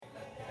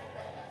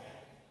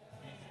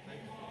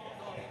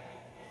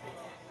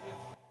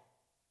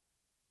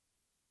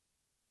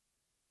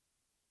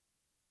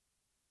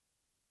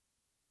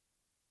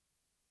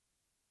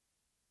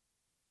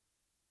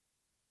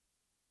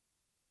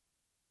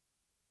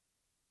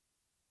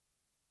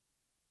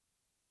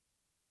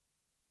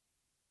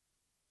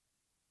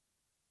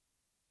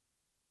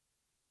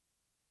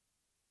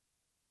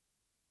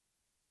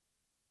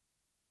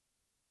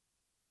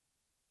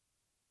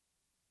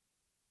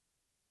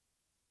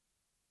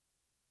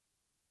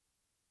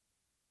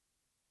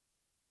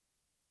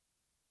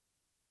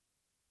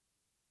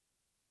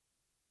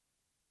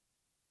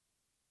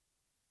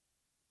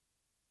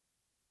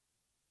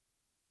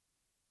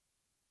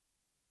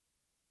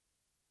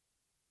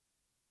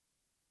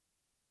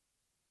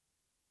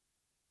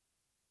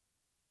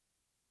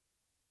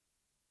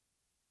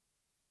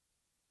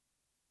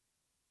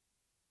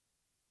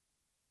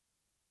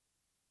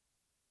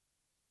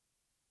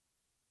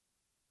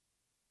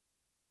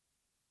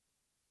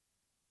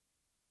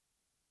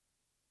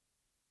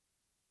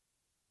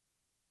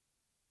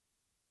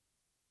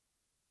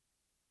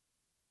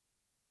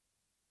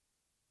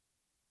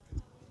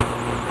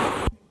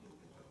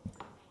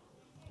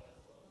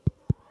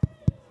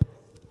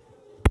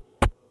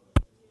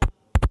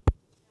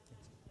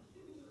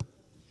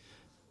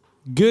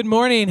Good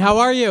morning. How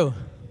are you?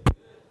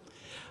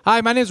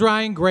 Hi, my name is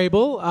Ryan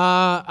Grable.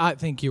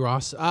 Thank you,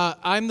 Ross.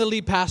 I'm the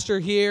lead pastor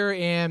here,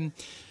 and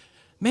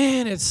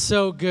man, it's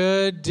so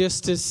good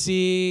just to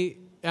see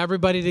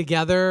everybody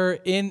together.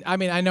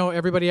 I know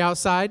everybody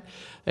outside.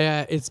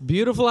 It's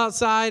beautiful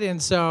outside, and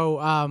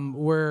so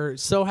we're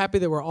so happy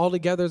that we're all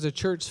together as a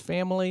church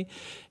family.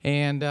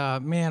 And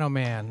man, oh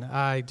man,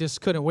 I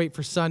just couldn't wait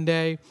for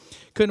Sunday.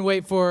 Couldn't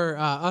wait for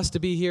us to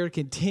be here to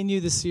continue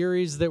the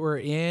series that we're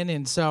in.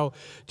 And so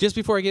just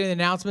before I get into the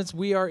announcements,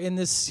 we are in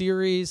this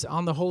series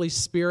on the Holy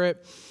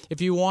Spirit. If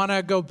you want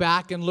to go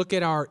back and look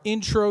at our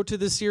intro to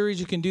the series,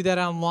 you can do that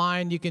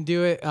online. You can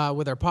do it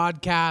with our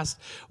podcast,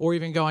 or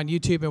even go on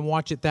YouTube and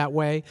watch it that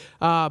way.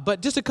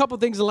 But just a couple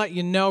things to let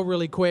you know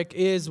really quick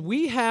is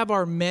we have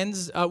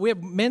men's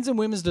and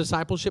women's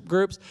discipleship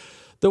groups.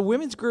 The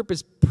women's group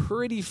is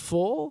pretty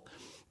full.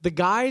 The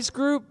guys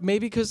group,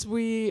 maybe because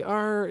we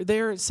are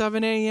there at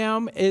 7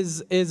 a.m.,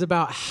 is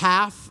about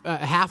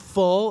half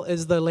full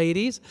as the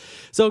ladies.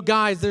 So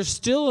guys, there's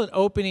still an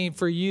opening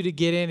for you to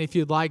get in if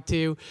you'd like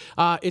to.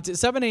 It's at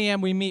 7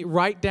 a.m. We meet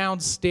right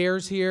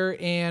downstairs here,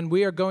 and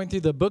we are going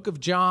through the book of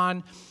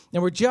John.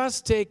 And we're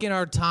just taking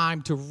our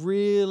time to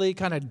really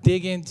kind of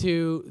dig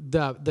into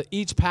the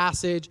each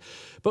passage.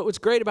 But what's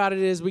great about it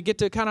is we get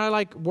to kind of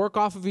like work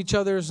off of each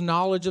other's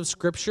knowledge of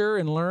Scripture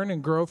and learn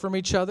and grow from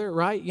each other,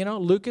 right? You know,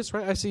 Lucas,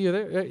 right? I see you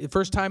there.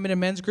 First time in a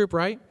men's group,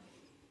 right?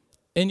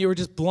 And you were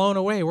just blown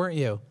away, weren't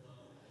you?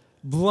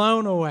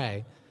 Blown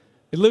away.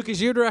 Lucas,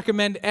 you'd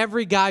recommend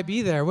every guy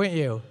be there, wouldn't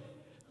you?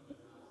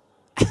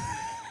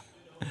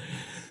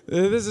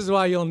 This is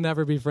why you'll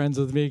never be friends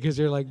with me, because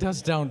you're like,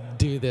 just don't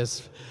do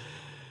this.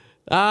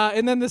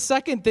 And then the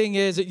second thing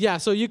is,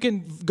 so you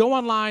can go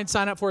online,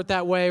 sign up for it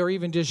that way, or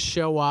even just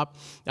show up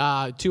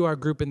to our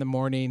group in the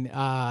morning.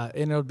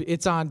 And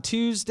it's on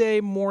Tuesday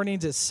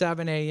mornings at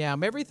 7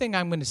 a.m. Everything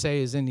I'm going to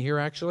say is in here,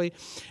 actually.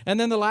 And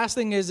then the last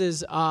thing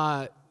is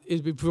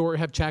before we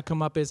have Chad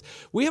come up, is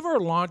we have our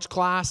launch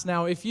class.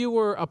 Now, if you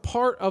were a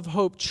part of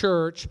Hope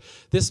Church,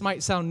 this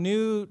might sound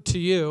new to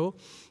you,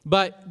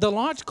 but the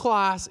launch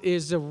class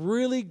is a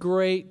really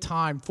great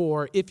time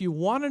for, if you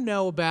want to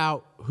know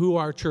about who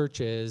our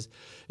church is,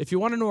 if you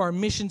want to know our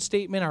mission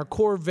statement, our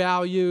core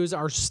values,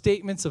 our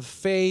statements of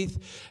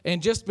faith,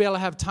 and just be able to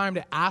have time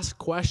to ask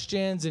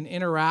questions and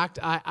interact.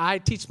 I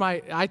teach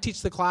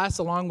the class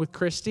along with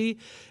Christy,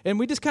 and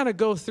we just kind of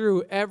go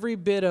through every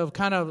bit of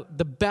kind of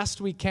the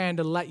best we can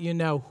to let you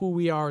know who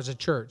we are as a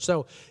church.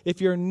 So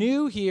if you're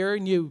new here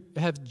and you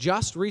have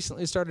just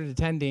recently started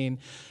attending,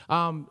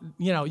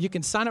 you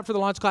can sign up for the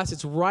launch class.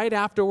 It's right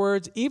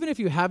afterwards. Even if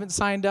you haven't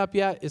signed up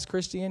yet, is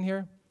Christy in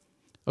here?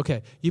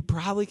 Okay, you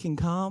probably can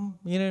come,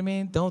 you know what I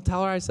mean? Don't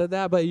tell her I said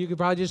that, but you could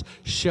probably just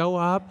show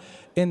up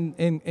and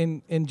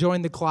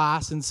join the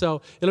class. And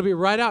so it'll be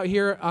right out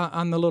here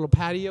on the little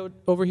patio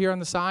over here on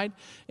the side,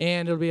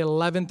 and it'll be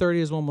 11:30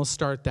 is when we'll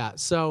start that.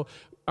 So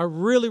I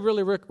really,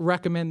 really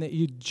recommend that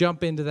you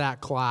jump into that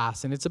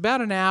class. And it's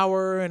about an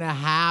hour and a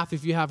half.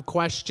 If you have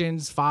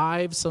questions,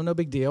 5, so no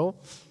big deal.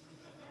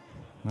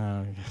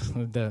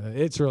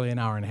 It's really an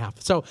hour and a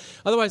half. So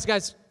otherwise,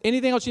 guys,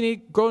 anything else you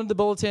need, go into the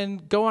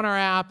bulletin, go on our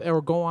app,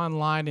 or go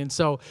online. And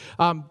so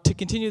to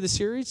continue the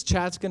series,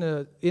 Chad's going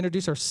to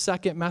introduce our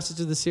second message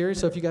of the series.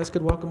 So if you guys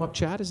could welcome up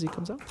Chad as he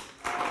comes up.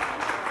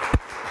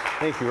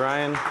 Thank you,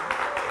 Ryan.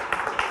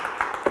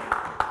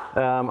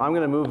 I'm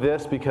going to move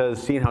this because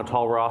seeing how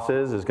tall Ross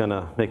is going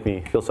to make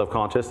me feel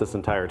self-conscious this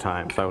entire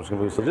time. So I'm just going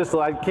to move. So just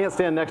so I can't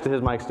stand next to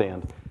his mic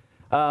stand.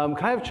 Can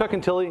I have Chuck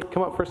and Tilly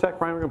come up for a sec?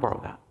 Brian, we're going to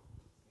borrow that.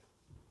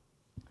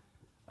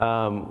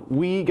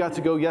 We got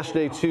to go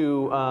yesterday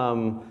to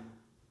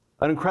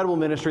an incredible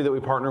ministry that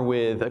we partner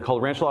with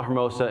called Rancho La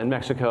Hermosa in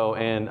Mexico,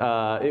 and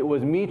it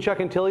was me,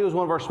 Chuck, and Tilly. It was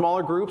one of our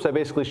smaller groups. I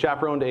basically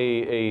chaperoned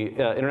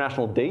a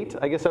international date,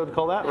 I guess I would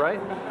call that, right?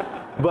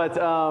 But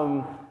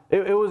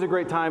it was a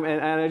great time,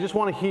 and I just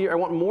want I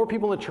want more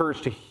people in the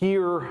church to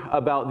hear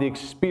about the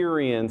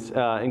experience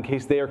in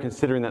case they are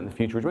considering that in the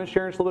future. Would you mind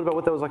sharing just a little bit about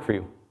what that was like for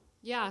you?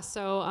 Yeah,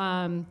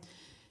 so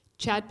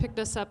Chad picked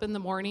us up in the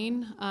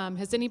morning.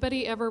 Has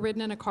anybody ever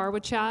ridden in a car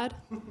with Chad?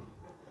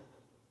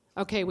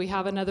 Okay, we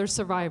have another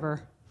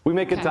survivor. We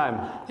make good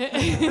time.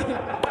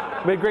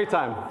 Made great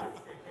time.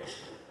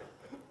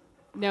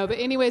 No, but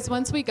anyways,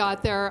 once we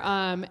got there,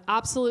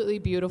 absolutely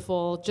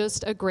beautiful,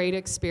 just a great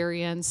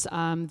experience.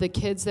 The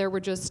kids there were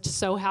just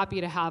so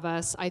happy to have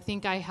us. I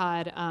think I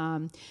had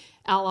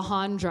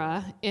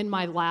Alejandra in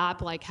my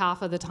lap like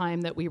half of the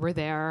time that we were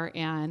there,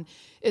 and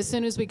as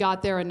soon as we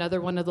got there,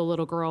 another one of the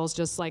little girls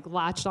just like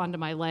latched onto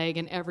my leg,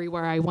 and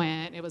everywhere I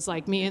went, it was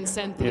like me and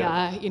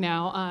Cynthia, you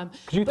know.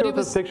 Could you throw up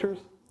those pictures?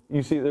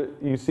 You see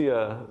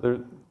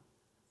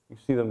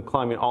them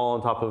climbing all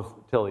on top of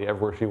Tilly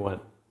everywhere she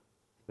went.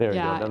 There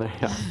you go, down there.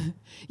 Yeah.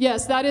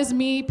 Yes, that is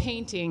me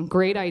painting.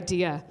 Great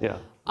idea. Yeah.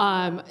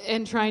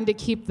 and trying to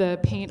keep the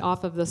paint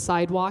off of the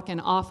sidewalk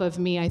and off of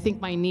me. I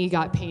think my knee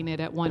got painted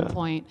at one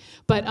point.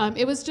 But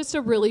it was just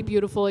a really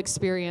beautiful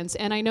experience.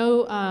 And I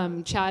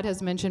know Chad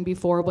has mentioned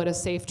before what a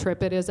safe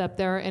trip it is up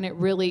there, and it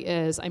really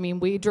is. I mean,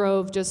 we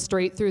drove just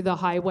straight through the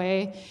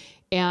highway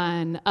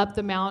and up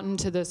the mountain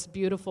to this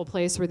beautiful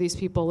place where these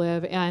people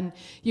live, and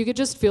you could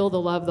just feel the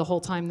love the whole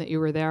time that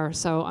you were there.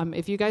 So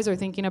if you guys are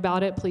thinking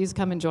about it, please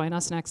come and join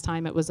us next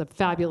time. It was a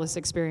fabulous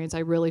experience. I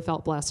really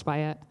felt blessed by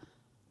it.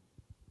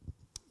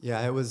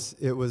 Yeah, it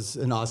was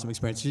an awesome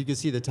experience. You can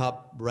see the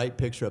top right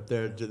picture up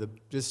there, to the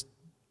just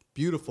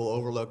beautiful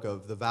overlook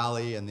of the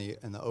valley and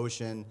the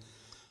ocean.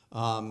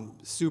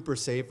 Super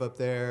safe up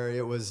there.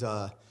 It was.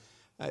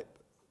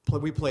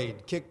 We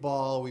played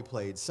kickball, we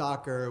played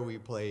soccer, we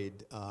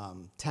played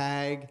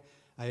tag.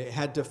 I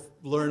had to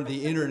learn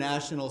the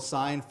international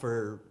sign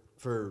for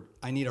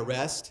I need a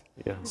rest.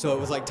 Yeah. So it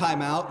was like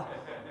timeout.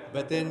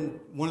 But then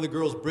one of the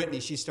girls, Brittany,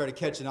 she started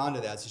catching on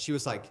to that. So she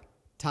was like,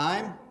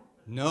 time?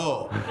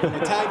 No.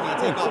 Tag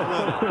me, take off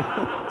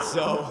running.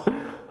 So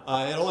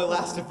it only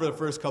lasted for the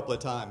first couple of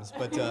times.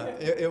 But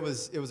it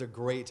was a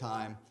great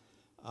time.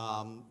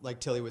 Like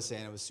Tilly was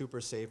saying, it was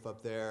super safe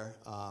up there.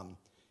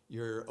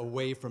 You're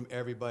away from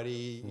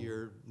everybody.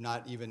 You're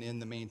not even in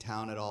the main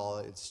town at all.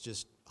 It's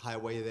just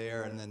highway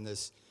there, and then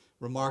this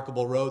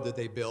remarkable road that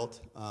they built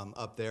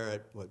up there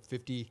at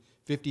 50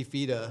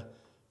 feet at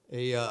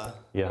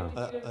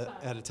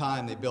a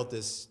time. They built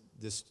this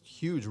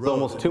huge road. It's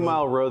almost 2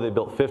 mile road they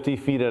built 50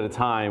 feet at a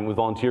time with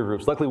volunteer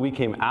groups. Luckily, we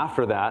came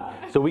after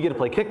that, so we get to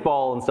play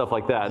kickball and stuff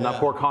like that. Not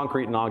pour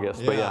concrete in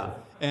August, but yeah.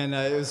 And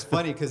it was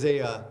funny because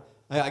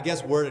I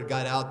guess word had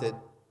got out that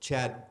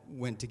Chad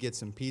went to get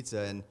some pizza,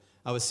 and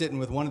I was sitting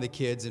with one of the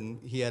kids,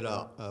 and he had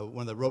one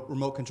of the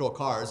remote control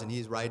cars, and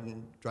he's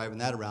driving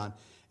that around,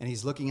 and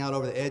he's looking out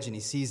over the edge, and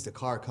he sees the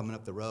car coming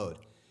up the road,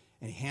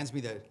 and he hands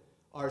me the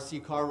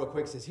RC car real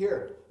quick, says,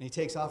 here, and he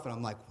takes off, and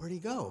I'm like, where'd he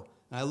go?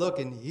 And I look,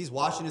 and he's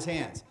washing his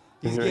hands.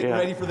 He's getting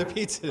ready for the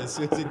pizza as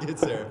soon as he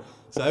gets there.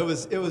 So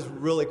it was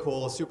really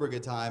cool, a super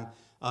good time.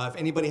 If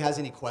anybody has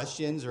any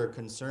questions or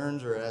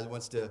concerns or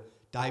wants to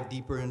dive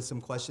deeper in some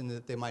questions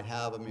that they might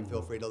have, I mean,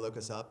 feel free to look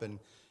us up, and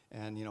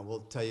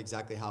we'll tell you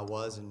exactly how it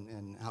was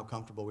and how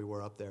comfortable we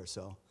were up there.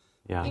 So,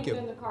 yeah. Thank you.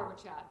 In the car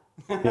with Chad.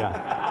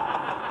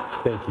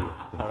 Yeah. Thank you.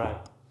 All right.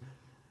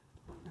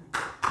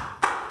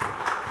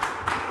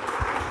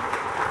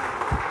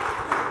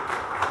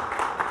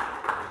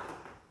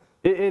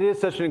 It is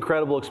such an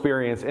incredible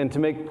experience, and to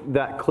make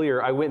that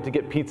clear, I went to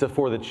get pizza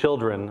for the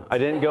children. I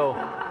didn't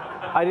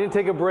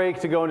take a break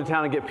to go into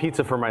town and get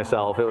pizza for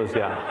myself. It was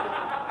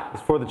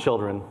for the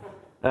children.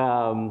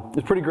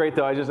 It's pretty great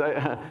though.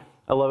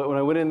 I love it. When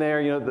I went in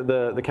there,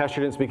 the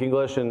cashier didn't speak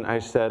English, and I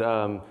said,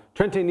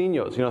 30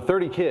 niños,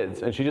 30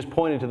 kids. And she just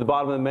pointed to the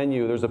bottom of the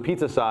menu. There's a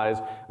pizza size.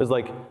 It was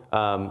like,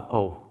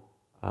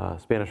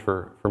 Spanish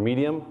for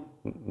medium,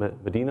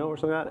 Medino or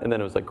something like that. And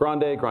then it was like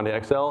Grande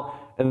XL.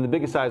 And then the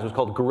biggest size was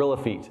called Gorilla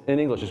Feet. In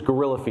English, it's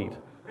Gorilla Feet.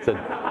 It said,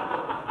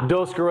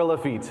 Dos Gorilla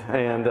Feet.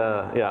 And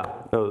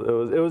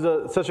it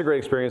was such a great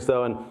experience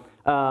though. And,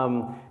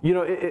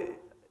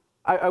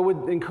 I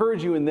would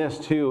encourage you in this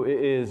too,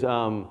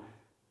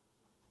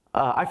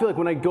 I feel like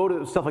when I go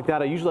to stuff like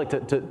that, I usually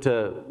like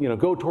to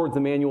go towards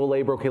the manual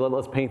labor. Okay,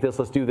 let's paint this,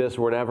 let's do this,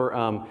 or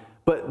whatever.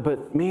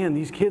 But man,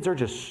 these kids are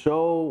just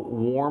so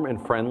warm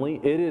and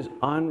friendly. It is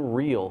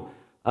unreal.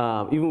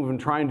 Even when we've been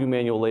trying to do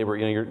manual labor,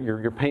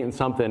 you're painting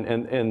something,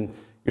 and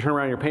you turn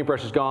around, your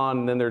paintbrush is gone,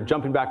 and then they're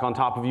jumping back on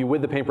top of you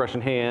with the paintbrush in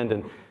hand,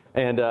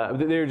 and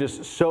they're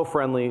just so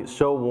friendly,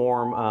 so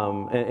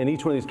warm. And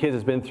each one of these kids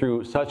has been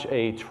through such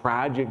a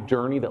tragic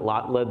journey that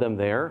led them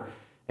there.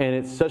 And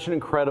it's such an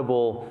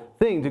incredible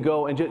thing to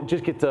go and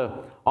just get to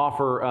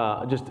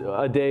offer just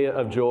a day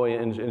of joy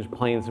and just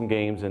playing some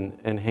games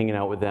and hanging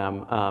out with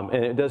them.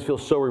 And it does feel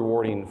so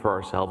rewarding for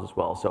ourselves as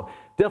well. So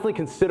definitely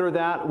consider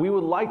that. We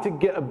would like to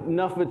get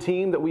enough of a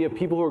team that we have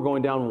people who are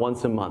going down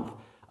once a month.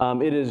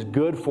 It is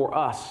good for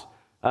us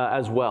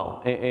as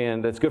well.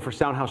 And it's good for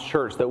Soundhouse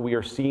Church that we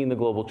are seeing the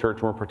global church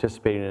and we're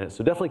participating in it.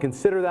 So definitely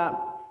consider that.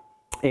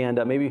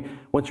 And maybe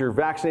once you're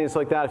vaccinated and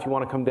stuff like that, if you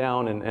want to come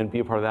down and be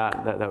a part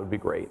of that would be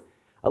great.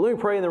 Let me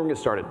pray and then we're going to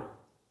get started.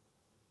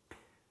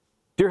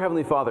 Dear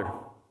Heavenly Father,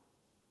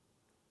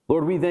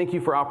 Lord, we thank you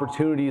for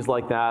opportunities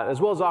like that, as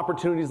well as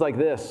opportunities like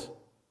this,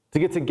 to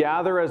get to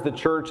gather as the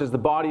church, as the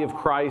body of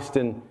Christ,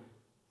 and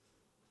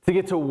to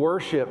get to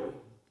worship,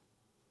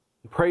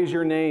 praise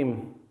your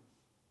name,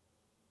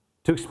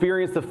 to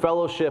experience the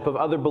fellowship of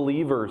other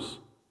believers,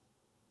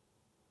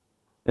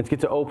 and to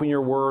get to open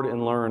your word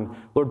and learn.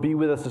 Lord, be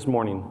with us this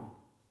morning.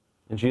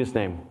 In Jesus'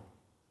 name,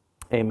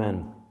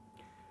 amen.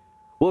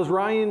 Well, as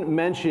Ryan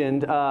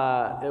mentioned,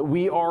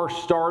 we have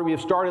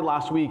started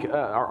last week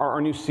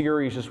our new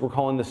series, just we're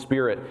calling The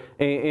Spirit.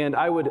 And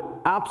I would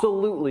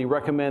absolutely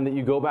recommend that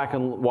you go back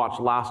and watch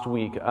last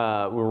week,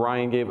 where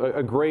Ryan gave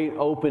a great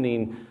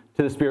opening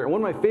to the Spirit. And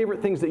one of my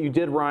favorite things that you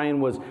did, Ryan,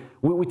 was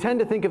we tend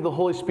to think of the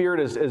Holy Spirit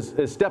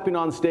as stepping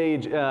on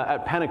stage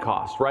at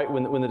Pentecost, right,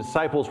 when the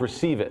disciples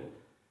receive it.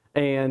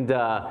 and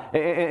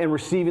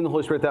receiving the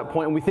Holy Spirit at that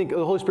point. And we think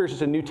the Holy Spirit is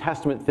just a New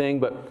Testament thing,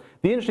 but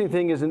the interesting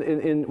thing is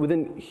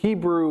within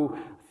Hebrew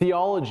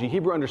theology,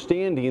 Hebrew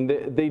understanding,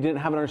 they didn't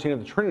have an understanding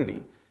of the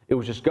Trinity. It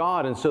was just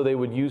God, and so they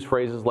would use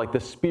phrases like the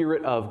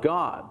Spirit of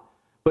God.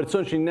 But it's so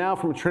interesting now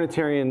from a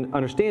Trinitarian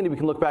understanding, we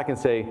can look back and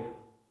say,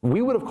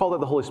 we would have called that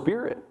the Holy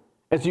Spirit.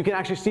 And so you can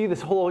actually see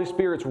this Holy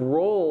Spirit's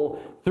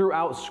role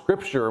throughout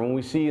Scripture. When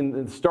we see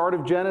in the start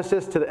of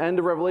Genesis to the end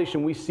of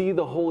Revelation, we see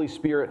the Holy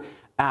Spirit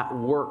at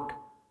work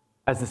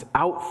as this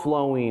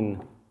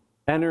outflowing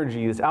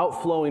energy, this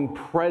outflowing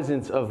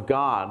presence of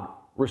God,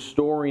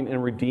 restoring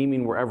and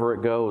redeeming wherever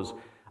it goes.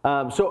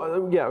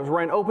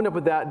 Ryan opened up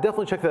with that.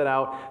 Definitely check that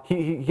out.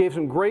 He gave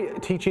some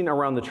great teaching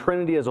around the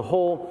Trinity as a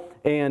whole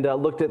and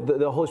looked at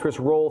the Holy Spirit's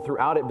role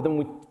throughout it. But then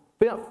we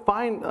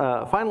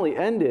finally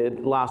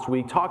ended last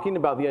week talking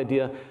about the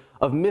idea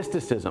of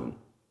mysticism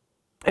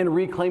and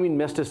reclaiming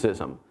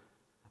mysticism.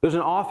 There's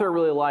an author I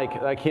really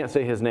like. I can't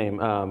say his name.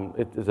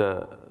 It is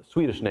a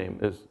Swedish name.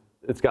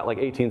 It's got like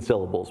 18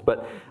 syllables.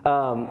 But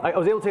I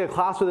was able to take a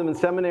class with him in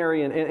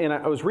seminary, and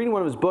I was reading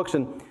one of his books,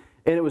 and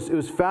it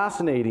was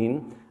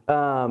fascinating.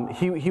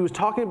 He was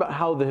talking about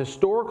how the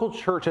historical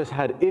church has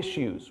had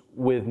issues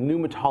with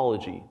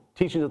pneumatology,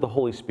 teachings of the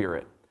Holy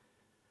Spirit,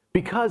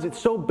 because it's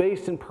so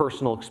based in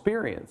personal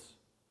experience.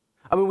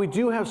 I mean, we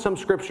do have some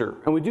scripture,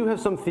 and we do have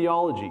some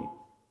theology,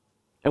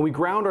 and we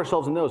ground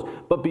ourselves in those.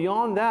 But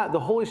beyond that, the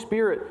Holy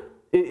Spirit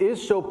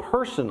is so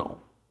personal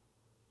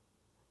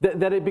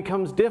that it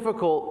becomes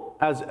difficult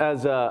as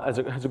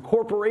a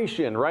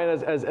corporation, right?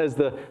 As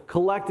the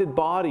collected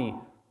body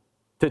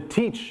to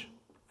teach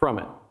from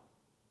it.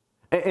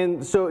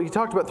 And so he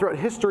talked about throughout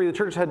history, the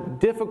church had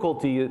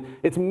difficulty.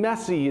 It's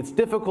messy. It's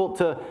difficult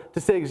to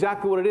say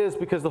exactly what it is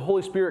because the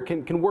Holy Spirit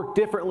can work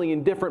differently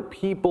in different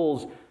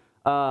people's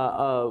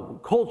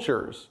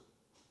cultures.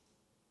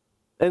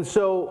 And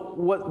so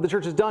what the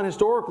church has done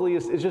historically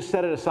is just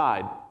set it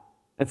aside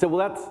and said,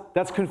 well,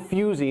 that's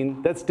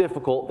confusing, that's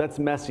difficult, that's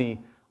messy.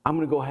 I'm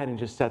going to go ahead and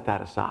just set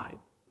that aside.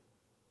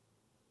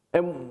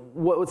 And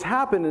what's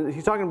happened,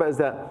 he's talking about, is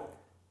that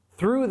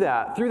through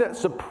that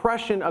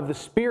suppression of the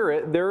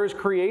Spirit, there is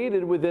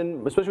created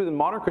especially within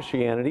modern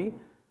Christianity,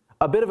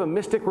 a bit of a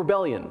mystic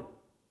rebellion.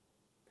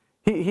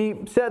 He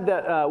said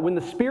that when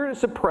the Spirit is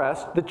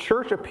suppressed, the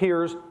church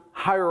appears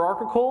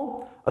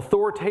hierarchical,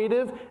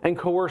 authoritative, and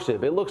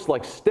coercive. It looks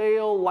like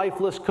stale,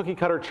 lifeless,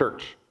 cookie-cutter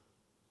church.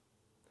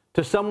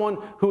 To someone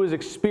who is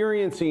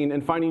experiencing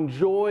and finding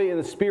joy in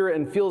the Spirit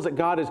and feels that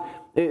God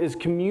is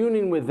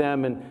communing with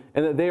them and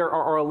that they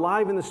are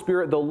alive in the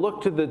Spirit, they'll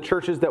look to the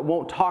churches that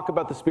won't talk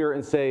about the Spirit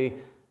and say,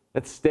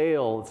 that's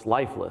stale, it's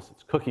lifeless,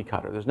 it's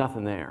cookie-cutter, there's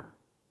nothing there.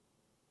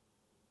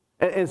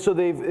 And so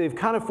they've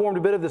kind of formed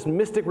a bit of this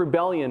mystic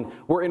rebellion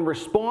where in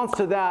response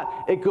to that,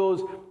 it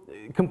goes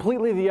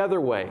completely the other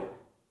way.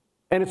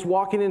 And it's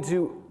walking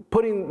into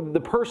putting the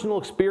personal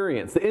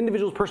experience, the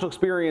individual's personal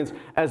experience,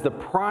 as the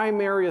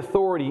primary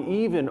authority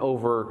even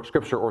over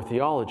Scripture or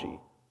theology.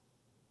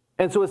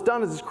 And so it's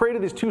done is it's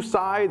created these two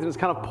sides, and it's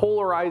kind of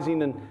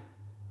polarizing,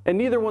 and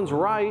neither one's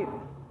right.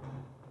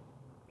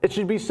 It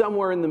should be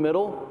somewhere in the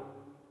middle.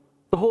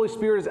 The Holy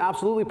Spirit is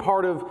absolutely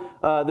part of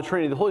the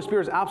Trinity. The Holy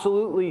Spirit is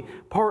absolutely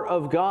part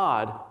of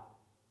God,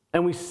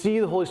 and we see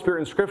the Holy Spirit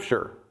in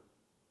Scripture.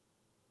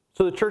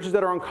 So the churches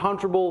that are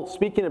uncomfortable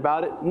speaking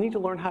about it need to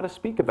learn how to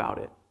speak about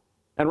it.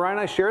 And Ryan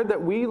and I shared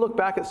that we look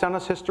back at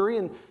Soundhouse history,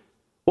 and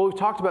while we've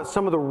talked about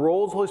some of the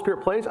roles the Holy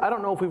Spirit plays, I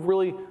don't know if we've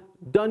really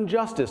done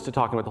justice to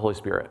talking about the Holy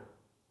Spirit.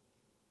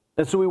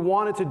 And so we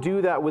wanted to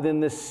do that within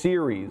this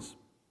series.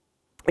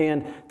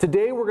 And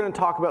today we're going to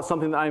talk about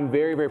something that I'm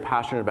very, very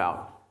passionate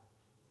about.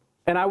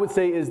 And I would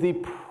say is the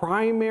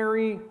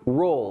primary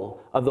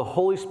role of the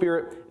Holy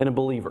Spirit in a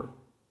believer.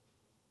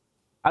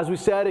 As we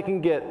said, it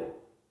can get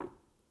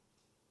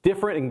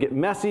different, it can get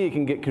messy, it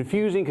can get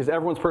confusing because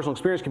everyone's personal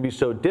experience can be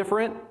so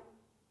different.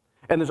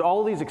 And there's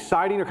all these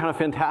exciting or kind of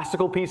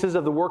fantastical pieces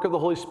of the work of the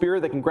Holy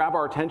Spirit that can grab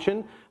our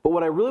attention. But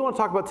what I really want to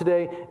talk about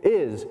today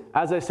is,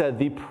 as I said,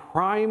 the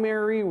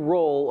primary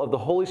role of the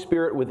Holy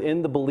Spirit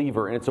within the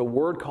believer. And it's a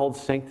word called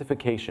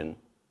sanctification.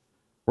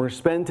 We're going to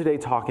spend today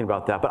talking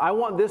about that. But I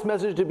want this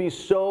message to be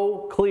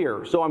so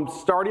clear. So I'm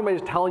starting by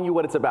just telling you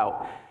what it's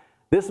about.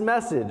 This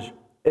message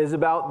is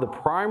about the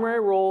primary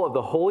role of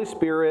the Holy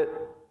Spirit,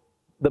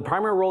 the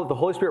primary role that the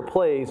Holy Spirit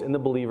plays in the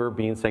believer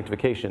being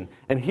sanctification.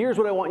 And here's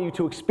what I want you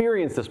to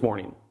experience this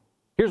morning.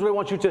 Here's what I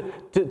want you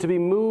to be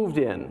moved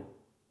in.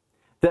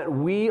 That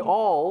we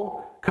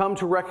all come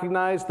to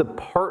recognize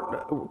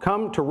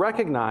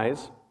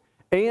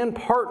and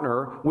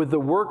partner with the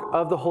work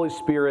of the Holy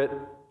Spirit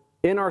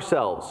in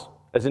ourselves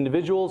as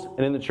individuals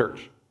and in the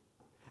church.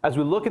 As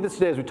we look at this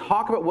today, as we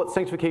talk about what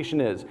sanctification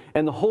is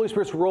and the Holy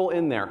Spirit's role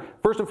in there,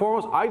 first and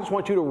foremost, I just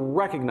want you to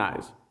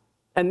recognize.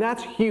 And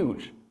that's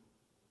huge.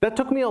 That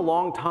took me a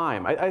long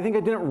time. I think I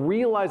didn't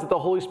realize that the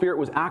Holy Spirit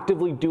was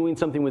actively doing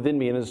something within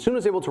me. And as soon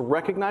as I was able to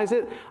recognize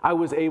it, I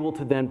was able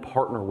to then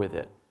partner with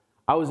it.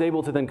 I was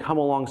able to then come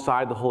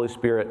alongside the Holy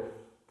Spirit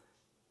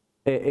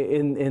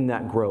in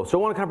that growth. So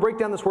I want to kind of break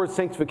down this word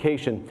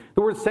sanctification.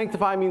 The word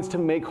sanctify means to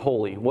make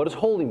holy. What does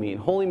holy mean?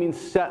 Holy means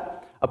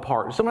set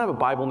apart. Does someone have a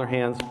Bible in their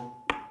hands?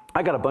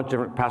 I got a bunch of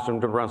different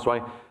passages around,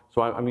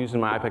 so I'm using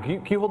my iPad.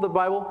 Can you hold the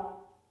Bible?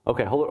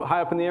 Okay, hold it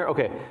high up in the air.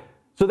 Okay.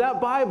 So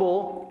that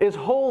Bible is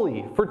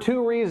holy for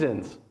two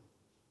reasons.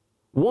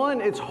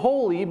 One, it's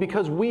holy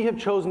because we have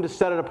chosen to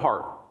set it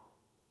apart.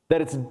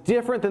 That it's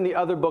different than the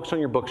other books on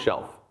your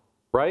bookshelf,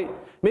 right?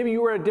 Maybe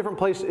you were at a different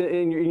place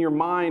in your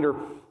mind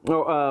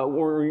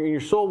or in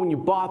your soul when you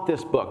bought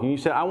this book, and you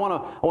said, I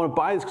want to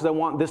buy this because I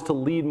want this to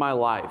lead my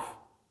life.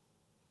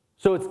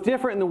 So it's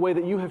different in the way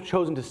that you have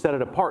chosen to set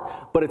it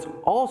apart, but it's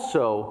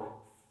also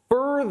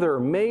further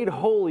made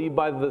holy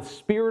by the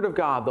Spirit of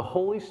God, the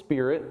Holy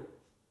Spirit,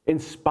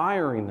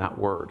 inspiring that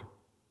word,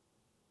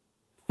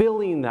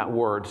 filling that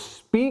word,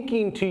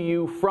 speaking to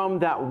you from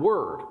that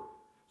word.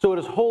 So it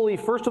is holy,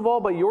 first of all,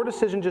 by your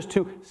decision just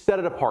to set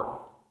it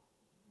apart.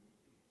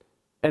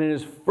 And it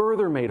is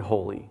further made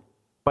holy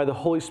by the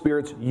Holy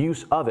Spirit's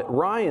use of it.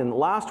 Ryan,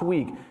 last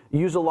week,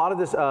 used a lot of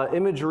this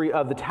imagery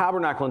of the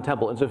tabernacle and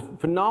temple. It's a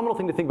phenomenal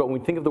thing to think about when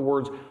we think of the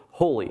words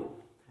holy.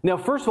 Now,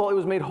 first of all, it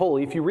was made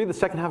holy. If you read the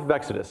second half of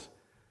Exodus,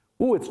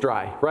 it's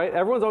dry, right?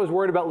 Everyone's always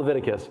worried about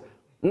Leviticus.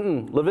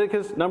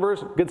 Leviticus,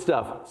 Numbers, good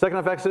stuff. Second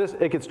half of Exodus,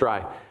 it gets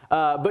dry.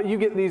 But you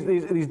get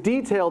these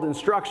detailed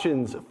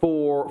instructions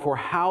for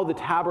how the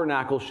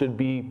tabernacle should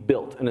be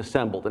built and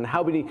assembled, and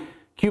how many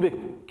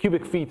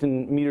cubic feet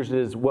and meters it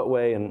is, what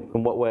way, and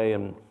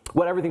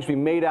what everything should be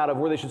made out of,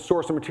 where they should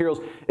source the materials.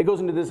 It goes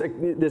into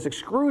this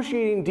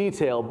excruciating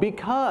detail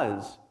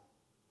because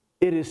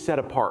it is set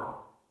apart.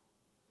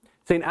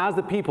 Saying, as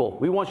the people,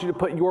 we want you to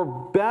put your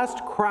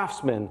best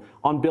craftsmen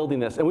on building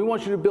this, and we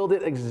want you to build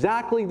it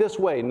exactly this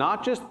way,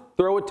 not just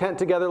throw a tent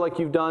together like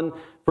you've done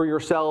for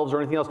yourselves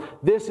or anything else.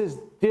 This is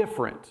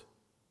different.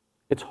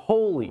 It's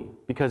holy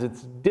because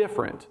it's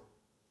different.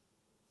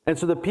 And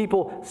so the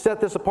people set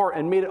this apart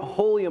and made it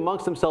holy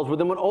amongst themselves. But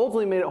then what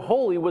ultimately made it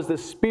holy was the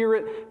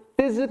Spirit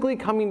physically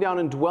coming down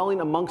and dwelling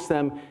amongst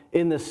them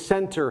in the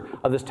center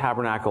of this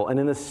tabernacle. And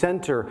in the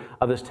center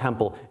of this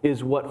temple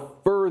is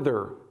what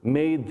further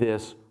made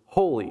this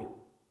holy.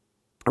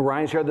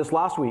 Ryan shared this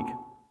last week.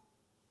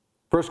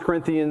 1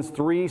 Corinthians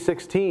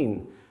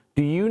 3:16.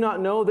 Do you not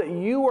know that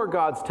you are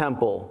God's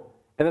temple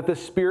and that the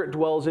Spirit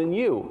dwells in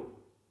you?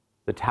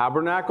 The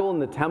tabernacle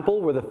and the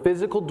temple were the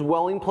physical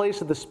dwelling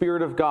place of the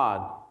Spirit of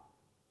God.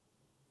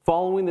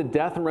 Following the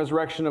death and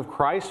resurrection of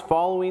Christ,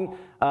 following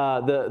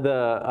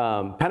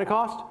the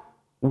Pentecost,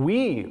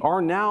 we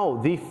are now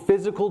the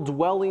physical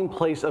dwelling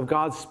place of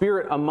God's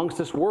Spirit amongst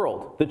this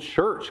world. The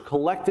church,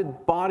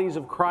 collected bodies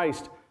of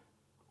Christ,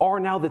 are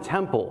now the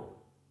temple.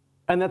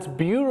 And that's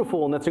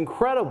beautiful and that's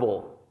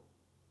incredible.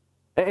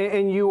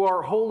 And you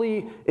are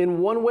holy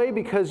in one way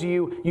because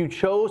you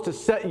chose to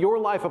set your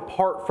life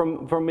apart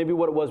from maybe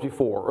what it was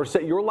before, or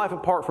set your life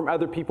apart from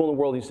other people in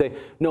the world. You say,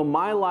 no,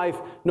 my life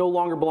no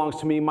longer belongs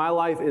to me. My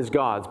life is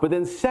God's. But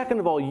then second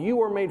of all,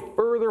 you are made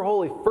further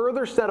holy,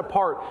 further set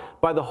apart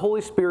by the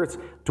Holy Spirit's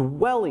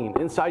dwelling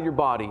inside your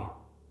body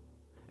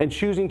and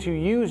choosing to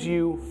use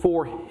you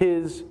for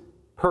His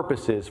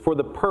purposes, for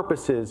the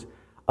purposes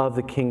of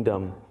the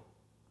kingdom.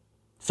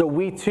 So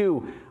we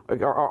too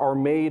are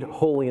made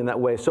holy in that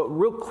way. So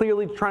real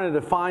clearly trying to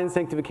define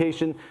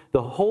sanctification,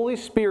 the Holy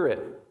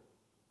Spirit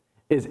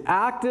is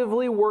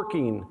actively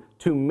working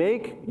to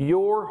make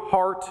your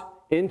heart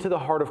into the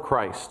heart of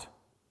Christ.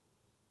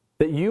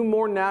 That you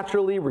more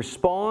naturally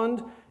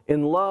respond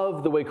in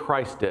love the way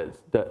Christ does.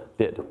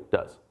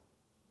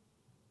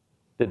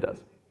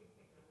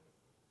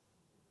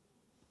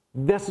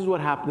 This is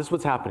what happened. This is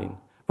what's happening.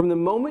 From the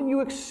moment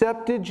you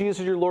accepted Jesus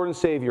as your Lord and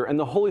Savior and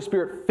the Holy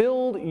Spirit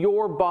filled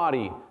your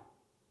body,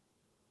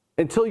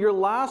 until your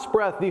last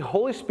breath, the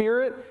Holy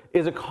Spirit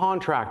is a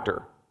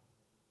contractor,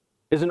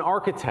 is an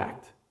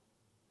architect,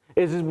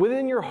 is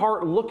within your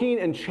heart looking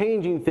and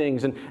changing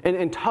things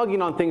and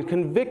tugging on things,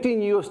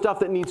 convicting you of stuff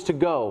that needs to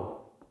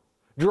go,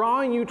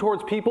 drawing you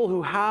towards people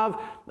who have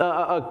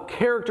a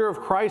character of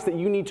Christ that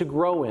you need to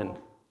grow in.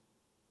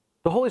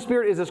 The Holy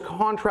Spirit is this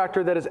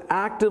contractor that is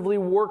actively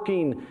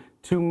working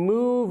to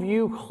move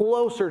you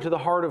closer to the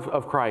heart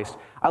of Christ.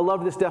 I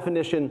love this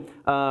definition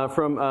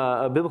from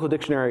a biblical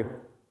dictionary.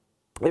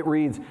 It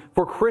reads,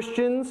 for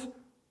Christians,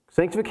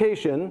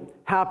 sanctification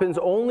happens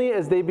only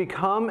as they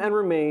become and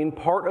remain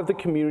part of the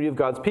community of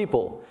God's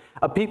people,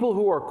 a people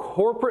who are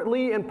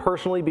corporately and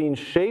personally being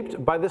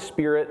shaped by the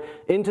Spirit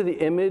into the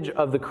image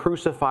of the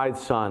crucified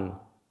Son,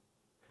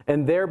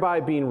 and thereby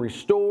being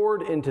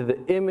restored into the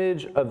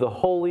image of the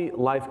holy,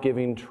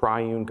 life-giving,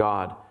 triune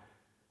God.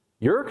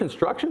 You're a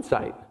construction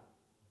site.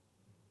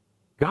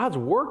 God's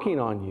working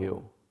on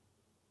you.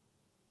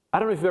 I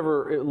don't know if you've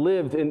ever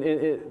lived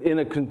in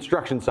a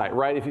construction site,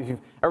 right? If you've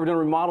ever done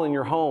remodeling in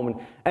your home,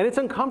 and it's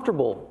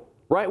uncomfortable,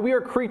 right? We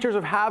are creatures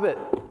of habit.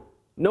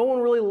 No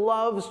one really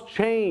loves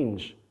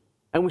change,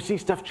 and we see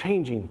stuff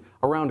changing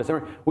around us.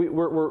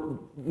 We're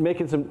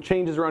making some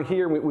changes around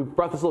here. We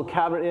brought this little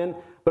cabinet in,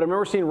 but I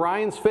remember seeing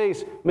Ryan's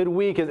face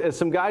midweek as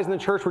some guys in the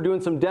church were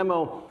doing some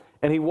demo,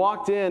 And he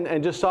walked in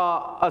and just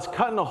saw us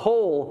cutting a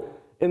hole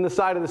in the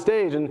side of the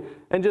stage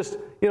and just,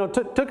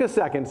 took a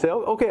second to say,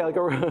 oh, okay, like,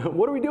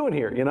 what are we doing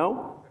here,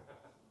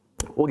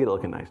 We'll get it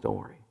looking nice, don't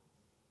worry.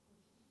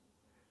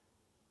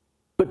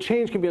 But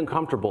change can be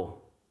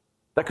uncomfortable.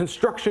 That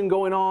construction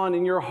going on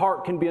in your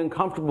heart can be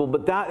uncomfortable,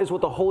 but that is what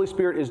the Holy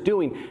Spirit is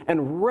doing.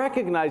 And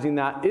recognizing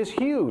that is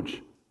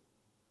huge.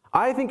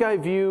 I think I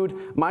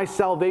viewed my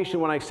salvation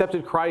when I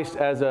accepted Christ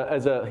as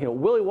a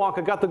Willy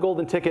Wonka, got the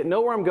golden ticket,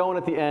 know where I'm going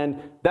at the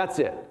end, that's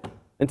it.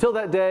 Until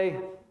that day,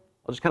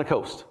 I'll just kind of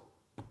coast.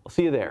 I'll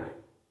see you there.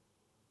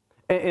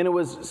 And it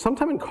was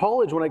sometime in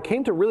college when I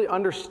came to really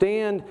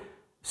understand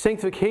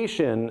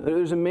sanctification.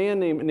 There's a man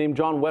named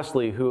John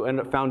Wesley who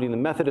ended up founding the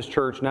Methodist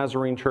Church,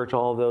 Nazarene Church,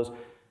 all of those.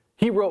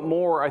 He wrote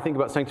more, I think,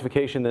 about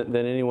sanctification than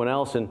anyone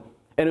else. And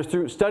it was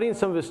through studying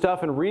some of his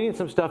stuff and reading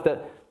some stuff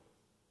that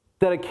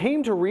I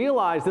came to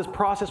realize this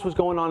process was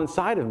going on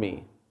inside of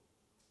me.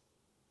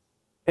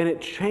 And it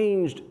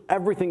changed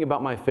everything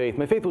about my faith.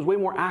 My faith was way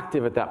more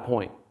active at that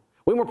point,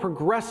 way more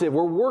progressive.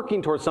 We're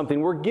working towards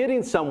something. We're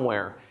getting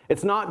somewhere.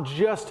 It's not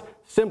just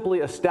simply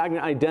a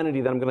stagnant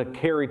identity that I'm going to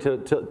carry to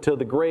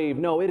the grave.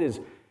 No, it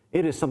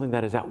is something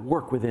that is at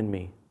work within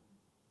me.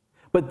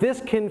 But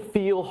this can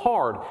feel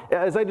hard.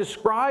 As I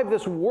describe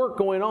this work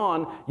going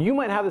on, you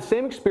might have the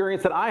same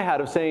experience that I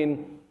had of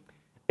saying,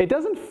 it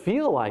doesn't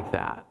feel like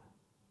that.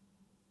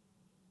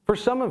 For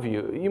some of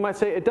you, you might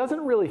say, it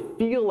doesn't really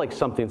feel like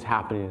something's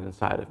happening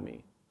inside of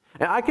me.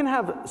 And I can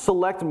have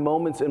select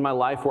moments in my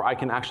life where I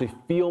can actually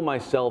feel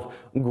myself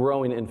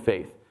growing in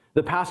faith.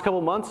 The past couple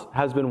months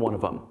has been one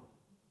of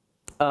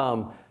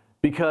them.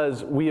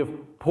 Because we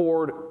have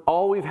poured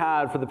all we've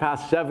had for the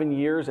past 7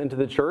 years into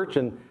the church,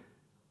 and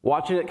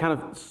watching it kind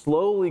of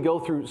slowly go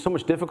through so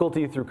much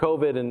difficulty through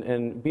COVID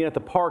and being at the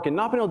park and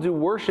not being able to do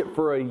worship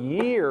for a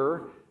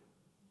year.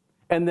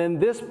 And then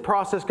this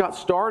process got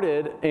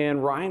started,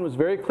 and Ryan was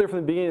very clear from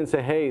the beginning and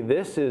said, hey,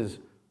 this is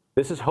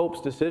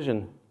Hope's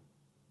decision.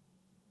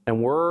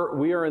 And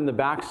we are in the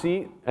back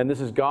seat, and this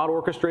is God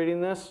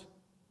orchestrating this.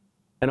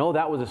 And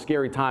that was a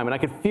scary time. And I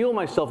could feel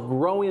myself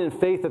growing in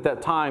faith at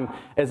that time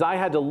as I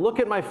had to look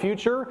at my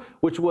future,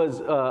 which was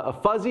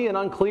fuzzy and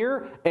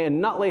unclear,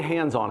 and not lay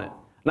hands on it.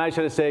 And I just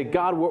had to say,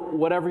 God,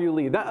 whatever you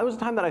lead. That was a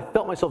time that I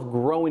felt myself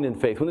growing in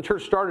faith. When the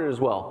church started as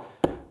well.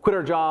 Quit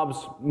our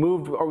jobs,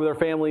 moved with our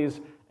families,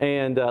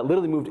 and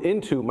literally moved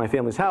into my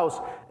family's house.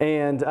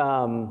 And,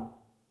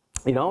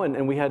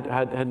 and we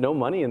had no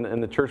money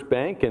in the church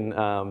bank. And,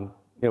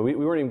 we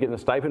weren't even getting a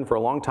stipend for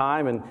a long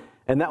time.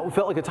 And that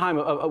felt like a time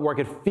where I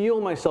could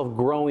feel myself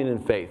growing in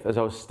faith as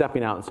I was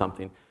stepping out in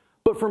something.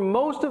 But for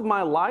most of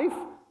my life,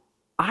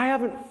 I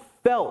haven't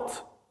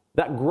felt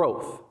that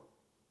growth.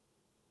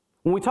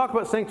 When we talk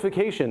about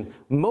sanctification,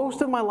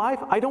 most of my life,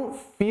 I don't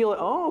feel it.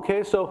 Oh,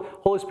 okay, so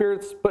Holy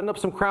Spirit's putting up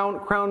some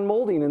crown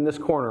molding in this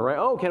corner, right?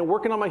 Oh, okay, I'm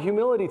working on my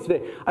humility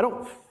today. I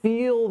don't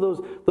feel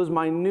those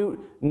minute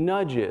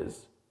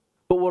nudges.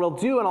 But what I'll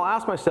do, and I'll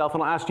ask myself,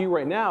 and I'll ask you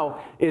right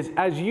now, is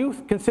as you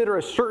consider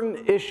a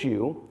certain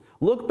issue,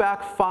 look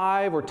back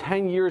 5 or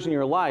 10 years in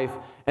your life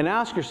and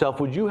ask yourself,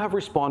 would you have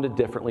responded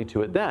differently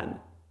to it then?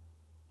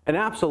 And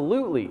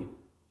absolutely,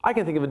 I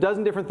can think of a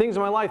dozen different things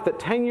in my life that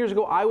 10 years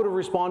ago I would have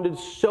responded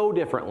so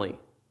differently.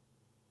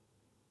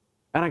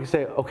 And I can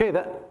say, okay,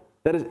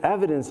 that is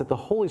evidence that the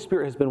Holy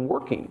Spirit has been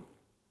working. It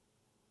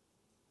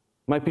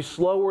might be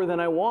slower than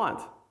I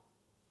want,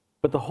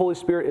 but the Holy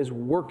Spirit is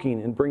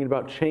working and bringing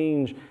about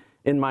change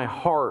in my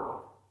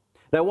heart.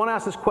 And I want to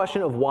ask this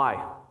question of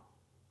why.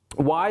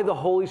 Why the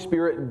Holy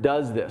Spirit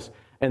does this.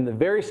 And the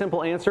very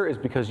simple answer is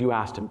because you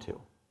asked Him to.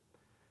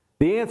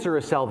 The answer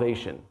is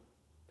salvation.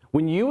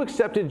 When you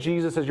accepted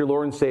Jesus as your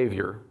Lord and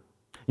Savior,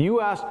 you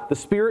asked the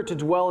Spirit to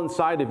dwell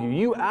inside of you.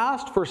 You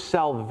asked for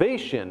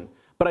salvation,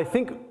 but I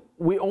think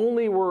we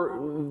only were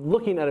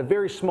looking at a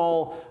very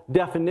small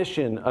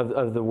definition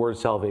of the word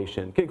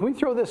salvation. Can we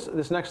throw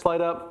this next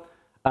slide up?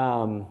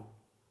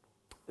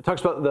 It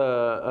talks about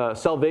the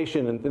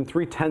salvation in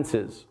 3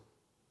 tenses.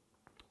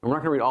 I'm not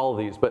going to read all of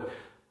these, but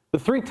the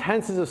 3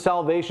 tenses of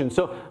salvation.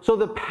 So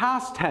the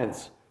past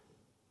tense,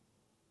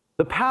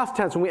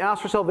 when we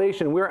ask for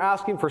salvation, we're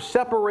asking for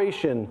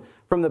separation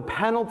from the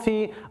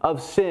penalty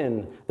of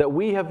sin, that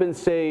we have been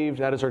saved.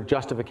 That is our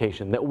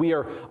justification, that we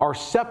are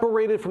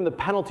separated from the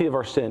penalty of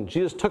our sin.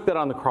 Jesus took that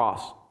on the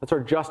cross. That's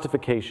our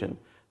justification.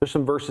 There's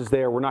some verses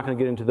there. We're not going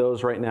to get into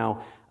those right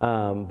now,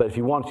 but if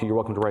you want to, you're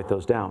welcome to write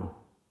those down.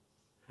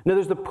 Now,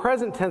 there's the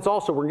present tense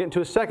also. We're going to get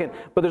into a second.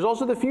 But there's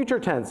also the future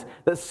tense.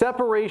 That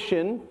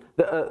separation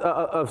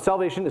of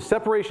salvation is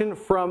separation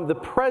from the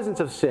presence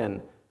of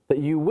sin, that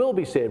you will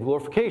be saved,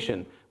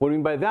 glorification. What I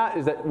mean by that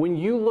is that when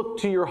you look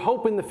to your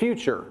hope in the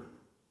future,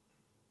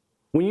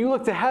 when you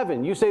look to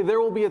heaven, you say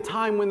there will be a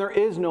time when there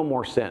is no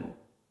more sin.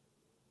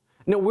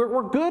 Now,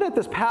 we're good at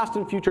this past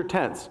and future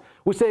tense.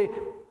 We say,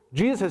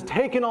 Jesus has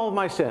taken all of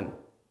my sin.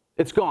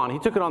 It's gone. He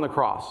took it on the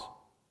cross.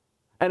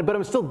 But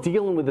I'm still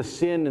dealing with the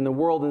sin in the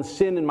world and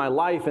sin in my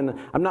life, and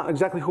I'm not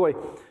exactly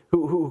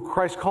who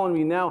Christ's calling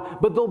me now.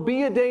 But there'll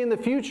be a day in the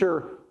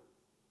future,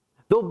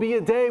 there'll be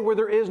a day where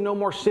there is no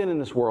more sin in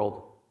this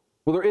world.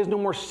 where there is no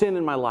more sin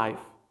in my life.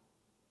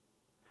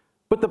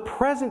 But the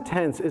present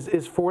tense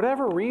is for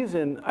whatever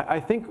reason, I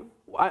think,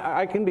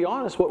 I can be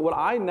honest, what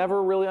I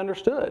never really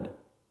understood.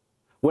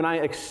 When I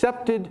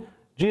accepted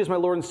Jesus, my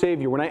Lord and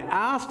Savior, when I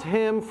asked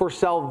Him for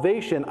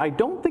salvation, I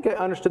don't think I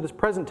understood this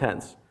present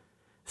tense.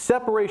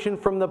 Separation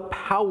from the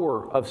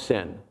power of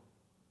sin.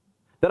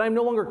 That I'm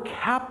no longer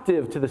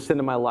captive to the sin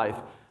in my life,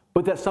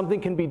 but that something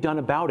can be done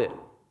about it.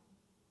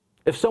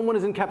 If someone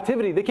is in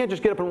captivity, they can't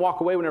just get up and walk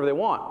away whenever they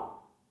want.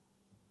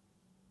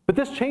 But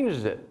this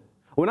changes it.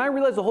 When I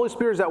realize the Holy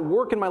Spirit is at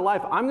work in my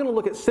life, I'm going to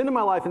look at sin in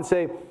my life and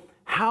say,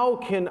 how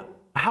can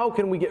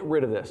we get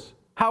rid of this?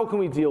 How can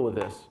we deal with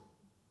this?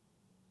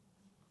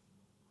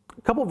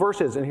 A couple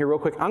verses in here real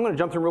quick. I'm going to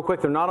jump through real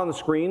quick. They're not on the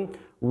screen.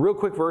 Real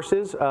quick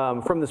verses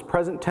from this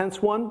present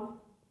tense one.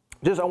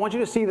 I want you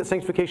to see that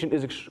sanctification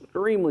is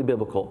extremely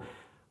biblical.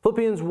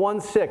 Philippians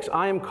 1:6,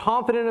 I am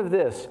confident of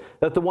this,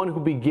 that the one who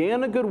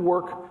began a good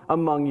work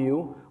among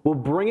you will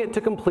bring it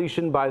to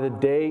completion by the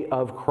day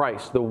of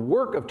Christ. The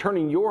work of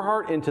turning your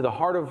heart into the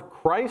heart of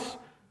Christ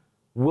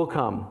will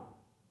come.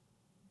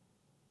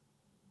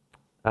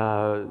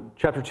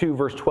 Chapter 2,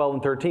 verse 12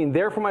 and 13.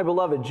 Therefore, my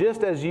beloved,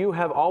 just as you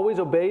have always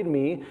obeyed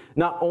me,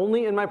 not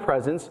only in my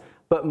presence,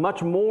 but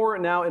much more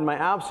now in my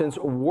absence,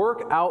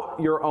 work out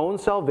your own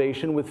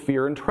salvation with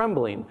fear and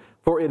trembling.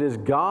 For it is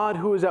God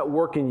who is at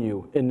work in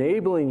you,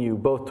 enabling you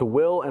both to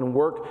will and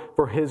work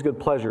for His good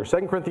pleasure.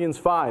 2 Corinthians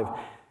 5.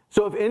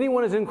 So if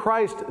anyone is in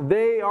Christ,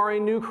 they are a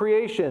new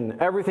creation.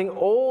 Everything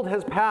old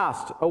has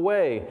passed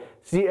away.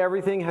 See,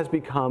 everything has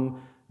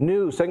become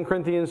new. 2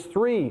 Corinthians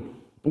 3.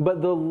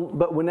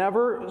 But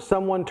whenever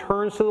someone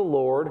turns to the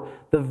Lord,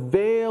 the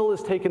veil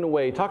is taken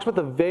away. He talks about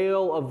the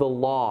veil of the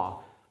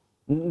law.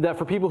 That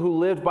for people who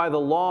lived by the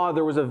law,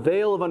 there was a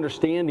veil of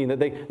understanding, that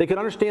they could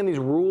understand these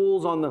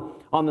rules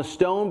on the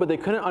stone, but they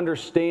couldn't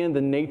understand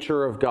the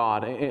nature of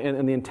God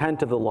and the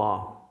intent of the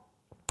law.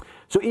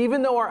 So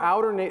even though our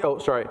outer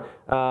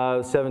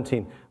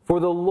 17. For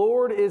the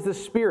Lord is the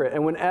Spirit,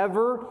 and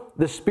whenever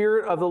the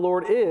Spirit of the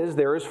Lord is,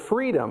 there is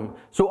freedom.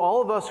 So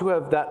all of us who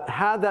have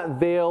had that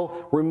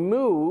veil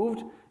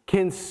removed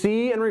can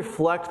see and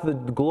reflect the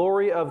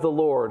glory of the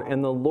Lord.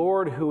 And the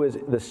Lord, who is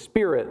the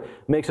Spirit,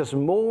 makes us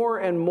more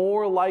and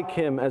more like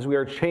Him as we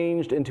are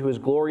changed into His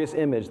glorious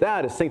image.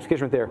 That is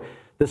sanctification right there.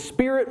 The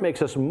Spirit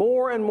makes us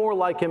more and more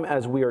like Him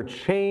as we are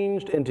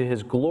changed into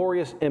His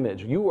glorious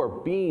image. You are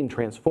being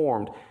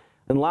transformed.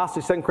 And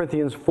lastly, 2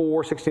 Corinthians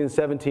 4, 16 and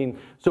 17.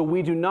 So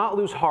we do not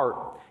lose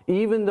heart,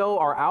 even though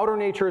our outer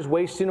nature is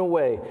wasting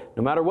away.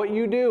 No matter what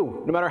you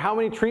do, no matter how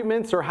many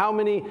treatments or how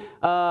many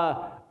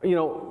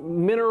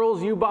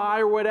minerals you buy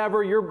or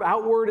whatever, your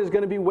outward is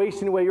going to be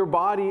wasting away. Your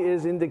body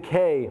is in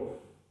decay.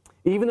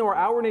 Even though our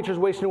outward nature is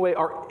wasting away,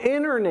 our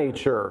inner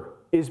nature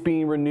is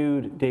being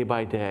renewed day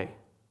by day.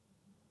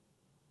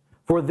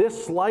 For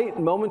this slight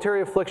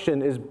momentary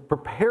affliction is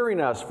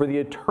preparing us for the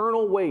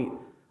eternal weight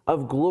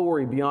of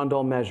glory beyond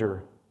all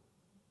measure,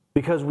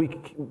 because we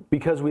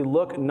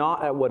look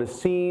not at what is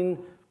seen,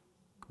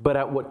 but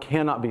at what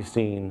cannot be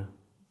seen.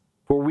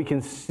 For what we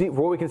can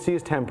see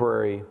is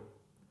temporary,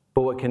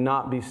 but what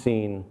cannot be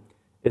seen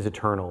is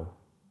eternal.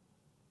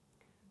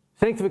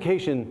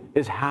 Sanctification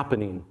is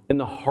happening in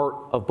the heart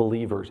of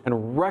believers,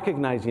 and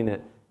recognizing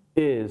it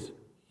is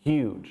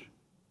huge.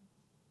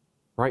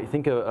 Right?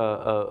 Think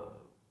of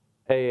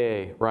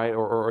AA, right?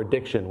 Or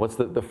addiction. What's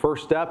the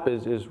first step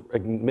is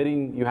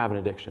admitting you have an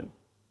addiction.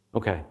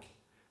 Okay.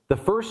 The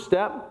first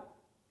step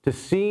to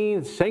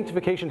seeing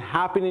sanctification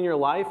happen in your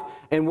life,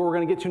 and what we're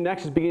going to get to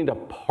next is beginning to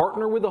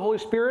partner with the Holy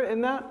Spirit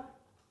in that,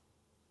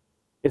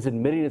 is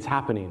admitting it's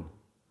happening.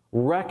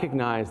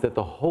 Recognize that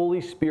the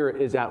Holy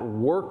Spirit is at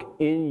work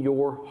in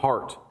your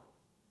heart,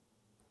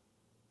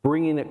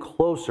 bringing it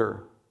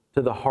closer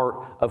to the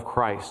heart of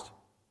Christ.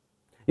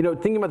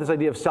 Thinking about this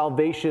idea of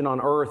salvation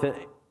on earth,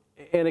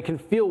 and it can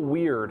feel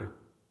weird.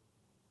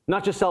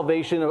 Not just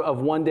salvation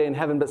of one day in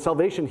heaven, but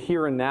salvation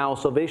here and now,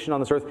 salvation on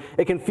this earth.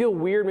 It can feel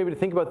weird maybe to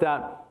think about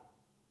that.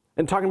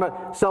 And talking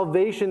about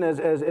salvation as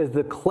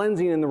the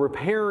cleansing and the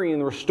repairing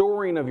and the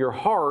restoring of your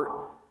heart.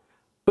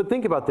 But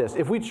think about this.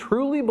 If we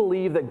truly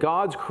believe that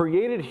God's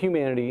created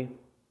humanity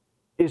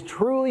is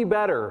truly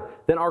better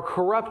than our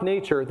corrupt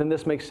nature, then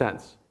this makes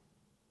sense.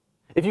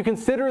 If you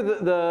consider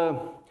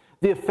the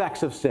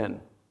effects of sin,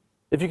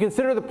 if you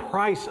consider the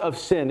price of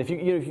sin, if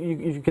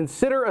you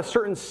consider a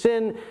certain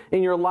sin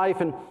in your life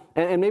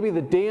and maybe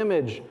the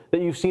damage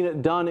that you've seen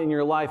it done in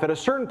your life, at a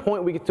certain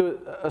point we get to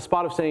a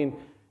spot of saying,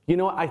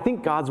 I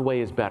think God's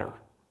way is better.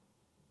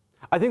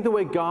 I think the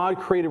way God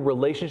created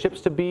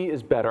relationships to be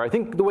is better. I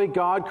think the way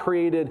God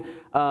created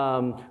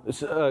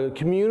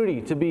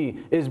community to be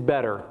is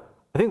better.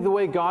 I think the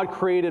way God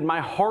created my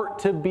heart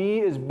to be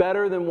is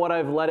better than what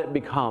I've let it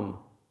become.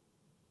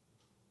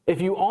 If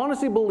you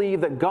honestly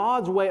believe that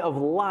God's way of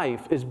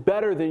life is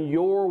better than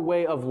your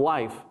way of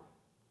life,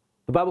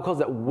 the Bible calls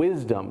that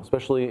wisdom,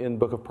 especially in the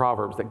book of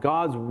Proverbs, that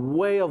God's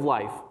way of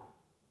life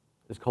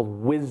is called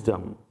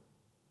wisdom.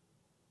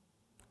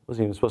 I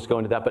wasn't even supposed to go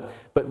into that,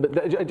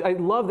 but I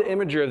love the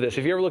imagery of this.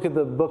 If you ever look at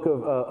the book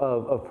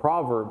of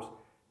Proverbs,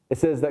 It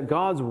says that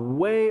God's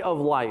way of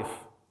life,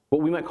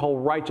 what we might call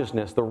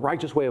righteousness, the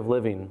righteous way of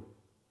living,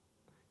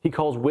 he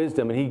calls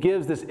wisdom. And he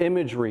gives this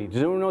imagery. Does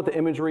anyone know what the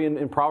imagery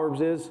in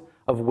Proverbs is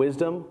of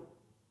wisdom?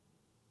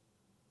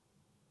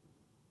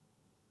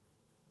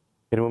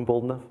 Anyone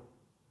bold enough?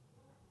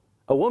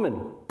 A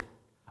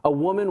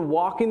woman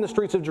walking the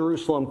streets of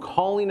Jerusalem,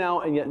 calling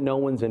out, and yet no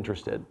one's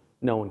interested.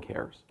 No one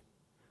cares.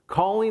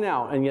 Calling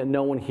out, and yet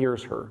no one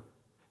hears her.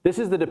 This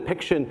is the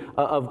depiction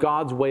of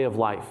God's way of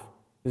life.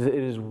 It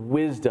is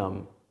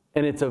wisdom,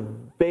 and it's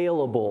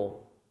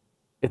available.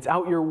 It's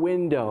out your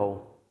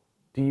window.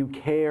 Do you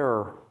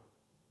care?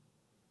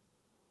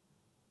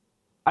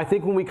 I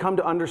think when we come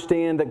to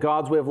understand that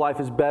God's way of life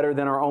is better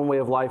than our own way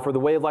of life, or the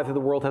way of life that the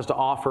world has to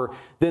offer,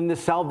 then the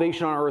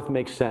salvation on earth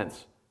makes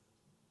sense.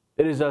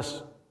 It is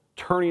us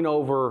turning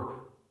over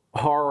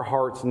our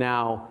hearts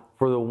now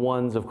for the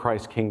ones of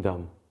Christ's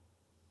kingdom.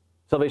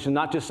 Salvation,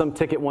 not just some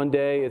ticket one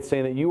day. It's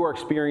saying that you are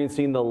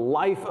experiencing the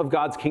life of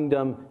God's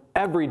kingdom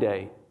every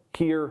day,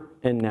 here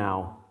and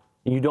now.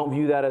 And you don't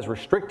view that as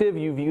restrictive.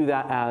 You view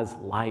that as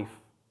life.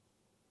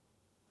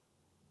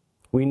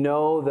 We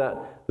know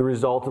that the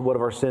result of what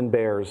our sin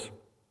bears,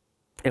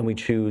 and we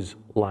choose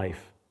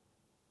life.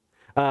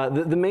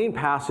 The main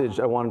passage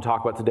I want to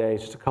talk about today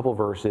is just a couple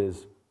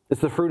verses.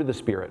 It's the fruit of the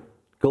Spirit.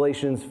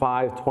 Galatians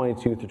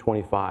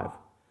 5:22-25.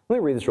 Let me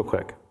read this real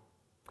quick.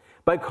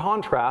 By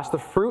contrast, the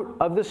fruit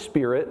of the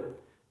Spirit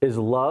is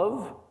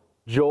love,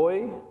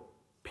 joy,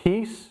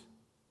 peace,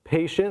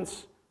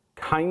 patience,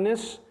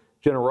 kindness,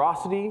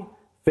 generosity,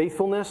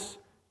 faithfulness,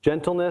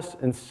 gentleness,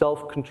 and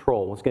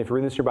self-control. Once again, if you're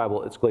reading this in your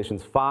Bible, it's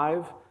Galatians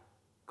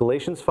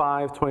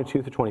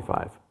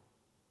 5:22-25.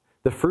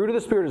 The fruit of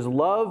the Spirit is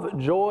love,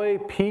 joy,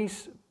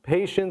 peace,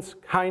 patience,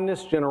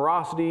 kindness,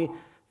 generosity,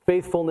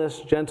 faithfulness,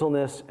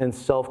 gentleness, and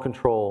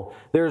self-control.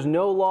 There is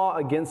no law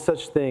against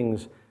such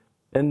things,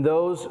 and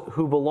those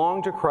who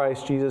belong to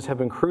Christ Jesus have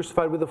been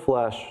crucified with the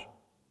flesh,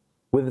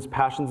 with its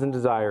passions and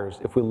desires.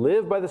 If we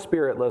live by the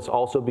Spirit, let us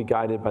also be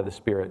guided by the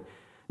Spirit.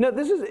 Now,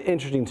 this is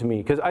interesting to me,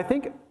 because I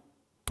think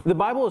the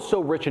Bible is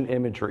so rich in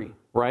imagery,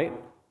 right?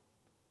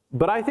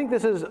 But I think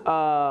this is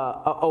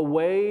a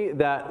way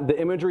that the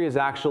imagery has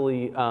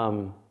actually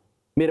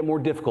made it more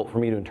difficult for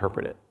me to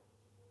interpret it.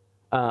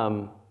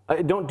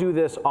 I don't do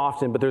this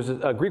often, but there's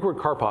a Greek word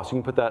karpos.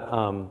 You can put that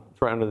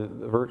it's right under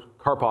the verse,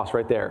 karpos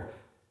right there.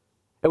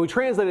 And we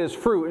translate it as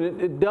fruit,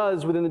 and it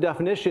does, within the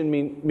definition,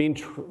 mean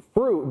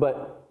fruit,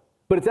 but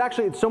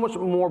it's so much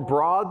more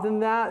broad than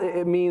that.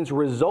 It means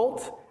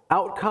result,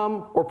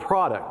 outcome, or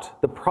product,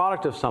 the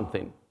product of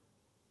something.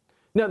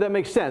 Now, that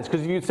makes sense,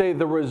 because if you'd say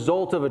the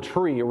result of a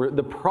tree, or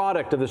the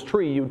product of this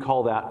tree, you would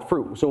call that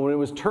fruit. So when it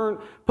was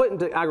put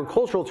into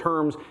agricultural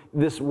terms,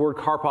 this word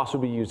karpos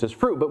would be used as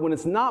fruit. But when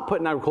it's not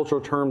put in agricultural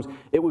terms,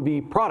 it would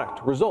be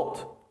product,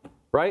 result,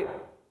 right?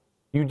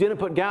 You didn't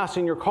put gas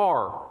in your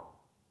car.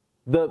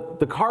 The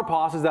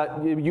karpos is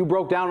that you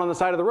broke down on the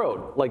side of the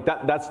road. Like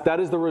that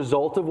is the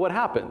result of what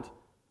happened.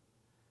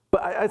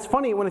 But it's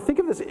funny, when I think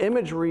of this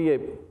imagery,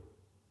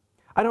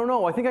 I don't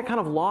know, I think I kind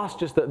of lost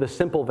just the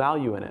simple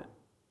value in it.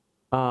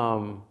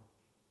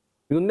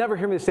 You'll never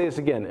hear me say this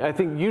again. I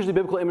think usually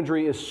biblical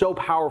imagery is so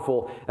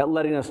powerful at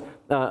letting us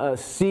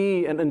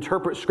see and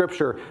interpret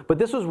Scripture. But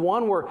this was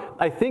one where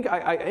I think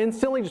I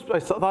instantly I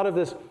thought of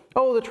this,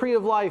 the tree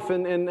of life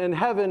and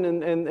heaven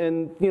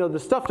and the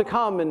stuff to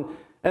come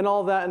and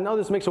all that. And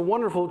this makes a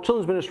wonderful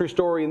children's ministry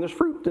story, and there's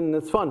fruit and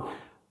it's fun.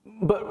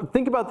 But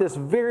think about this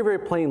very, very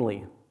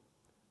plainly.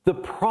 The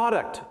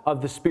product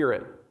of the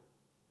Spirit,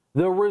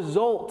 the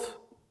result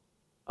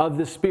of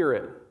the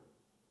Spirit,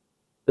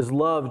 is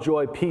love,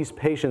 joy, peace,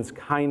 patience,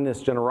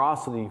 kindness,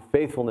 generosity,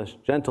 faithfulness,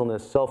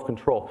 gentleness,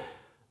 self-control.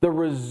 The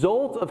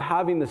result of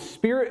having the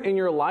Spirit in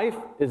your life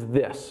is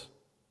this.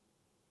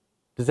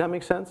 Does that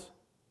make sense?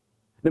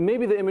 Now,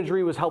 maybe the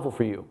imagery was helpful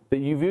for you, that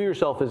you view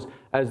yourself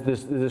as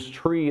this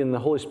tree, and the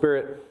Holy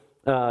Spirit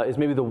is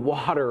maybe the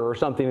water or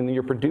something, and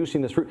you're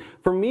producing this fruit.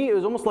 For me, it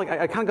was almost like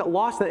I kind of got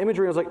lost in that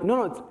imagery. I was like,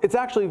 no, it's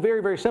actually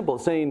very, very simple.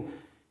 It's saying,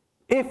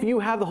 if you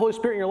have the Holy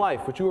Spirit in your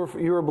life, which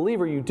you're a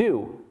believer, you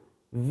do,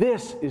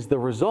 this is the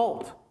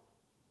result.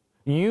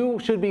 You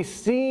should be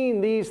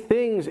seeing these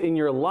things in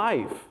your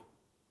life.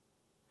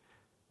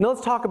 Now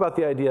let's talk about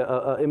the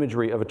idea,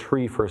 imagery of a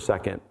tree for a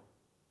second.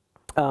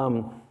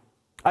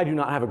 I do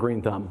not have a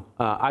green thumb.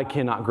 I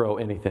cannot grow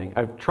anything.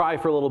 I've tried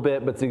for a little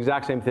bit, but it's the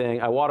exact same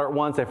thing. I water it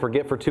once, I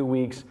forget for 2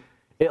 weeks.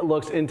 It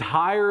looks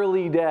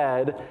entirely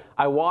dead.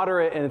 I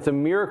water it, and it's a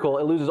miracle.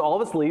 It loses all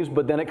of its leaves,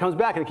 but then it comes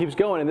back and it keeps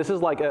going. And this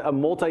is like a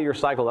multi-year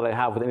cycle that I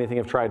have with anything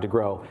I've tried to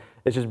grow.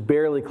 It's just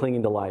barely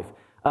clinging to life.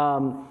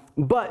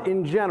 But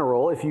in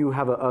general, if you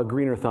have a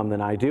greener thumb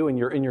than I do, and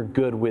you're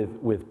good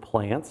with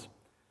plants,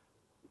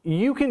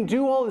 you can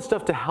do all this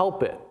stuff to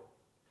help it.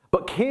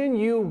 But can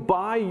you,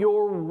 by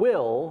your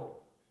will,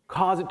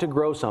 cause it to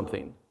grow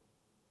something?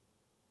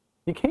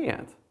 You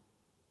can't.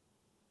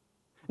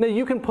 Now,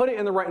 you can put it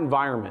in the right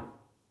environment.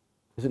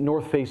 Is it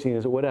north facing?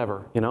 Is it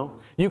whatever?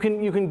 You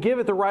can give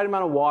it the right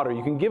amount of water.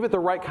 You can give it the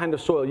right kind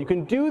of soil. You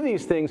can do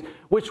these things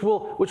which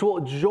will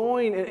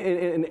join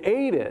and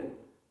aid it.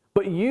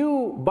 But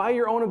you, by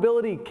your own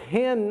ability,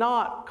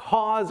 cannot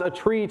cause a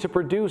tree to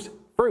produce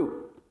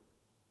fruit.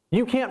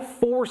 You can't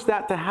force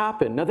that to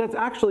happen. Now, that's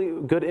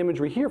actually good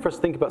imagery here for us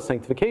to think about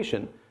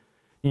sanctification.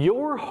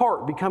 Your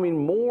heart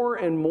becoming more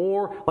and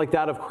more like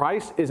that of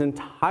Christ is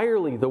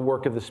entirely the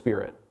work of the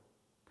Spirit,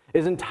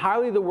 is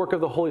entirely the work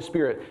of the Holy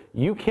Spirit.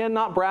 You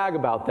cannot brag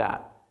about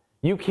that.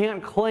 You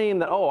can't claim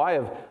that,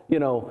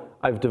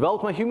 I've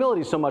developed my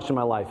humility so much in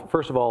my life.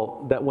 First of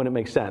all, that wouldn't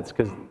make sense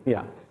because,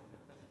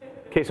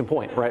 case in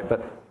point, right?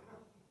 But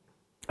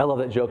I love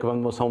that joke of I'm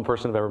the most humble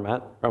person I've ever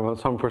met, or I'm the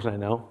most humble person I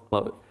know.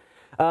 Love it.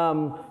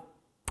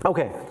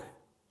 Okay,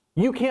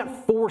 you can't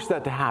force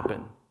that to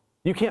happen.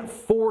 You can't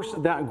force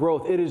that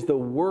growth. It is the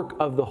work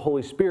of the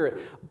Holy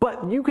Spirit.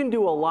 But you can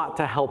do a lot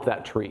to help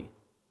that tree,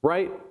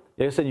 right?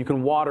 Like I said, you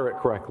can water it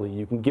correctly.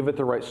 You can give it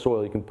the right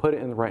soil. You can put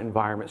it in the right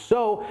environment.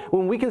 So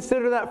when we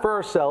consider that for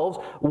ourselves,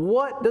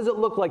 what does it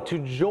look like to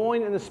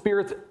join in the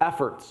Spirit's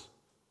efforts?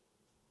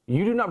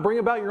 You do not bring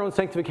about your own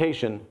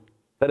sanctification.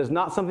 That is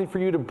not something for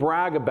you to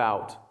brag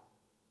about.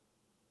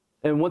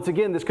 And once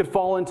again, this could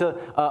fall into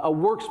a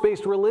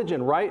works-based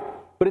religion, right?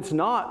 But it's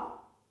not.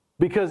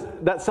 Because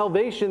that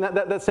salvation,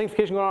 that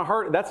sanctification going on in our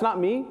heart, that's not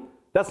me.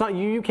 That's not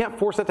you. You can't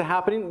force that to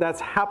happen. That's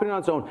happening on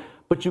its own.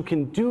 But you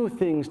can do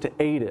things to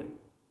aid it.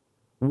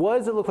 What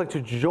does it look like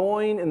to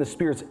join in the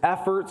Spirit's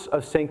efforts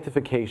of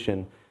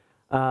sanctification?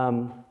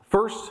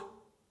 First,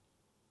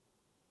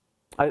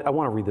 I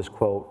want to read this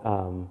quote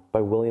by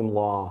William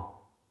Law.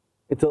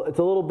 It's a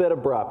little bit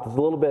abrupt. It's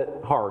a little bit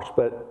harsh,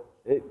 but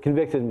it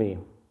convicted me.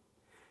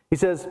 He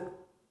says,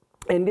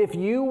 "And if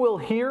you will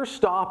here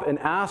stop and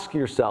ask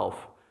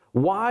yourself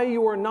why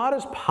you are not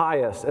as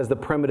pious as the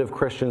primitive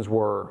Christians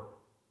were,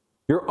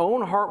 your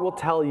own heart will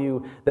tell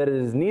you that it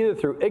is neither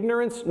through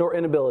ignorance nor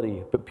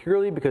inability, but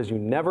purely because you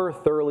never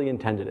thoroughly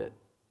intended it."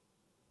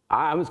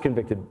 I was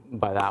convicted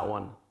by that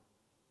one.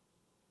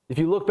 If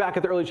you look back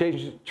at the early church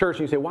and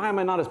you say, why am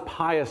I not as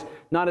pious,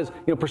 not as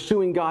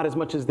pursuing God as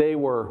much as they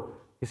were?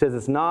 He says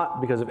it's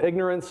not because of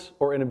ignorance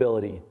or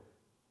inability,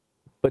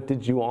 but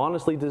did you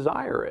honestly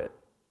desire it?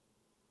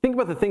 Think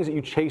about the things that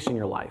you chase in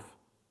your life.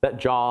 That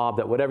job,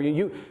 that whatever.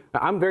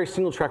 I'm very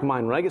single-track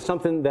mind. When I get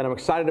something that I'm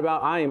excited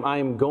about, I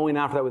am going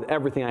after that with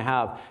everything I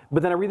have.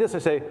 But then I read this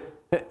and I say,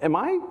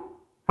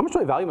 how much do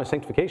I value my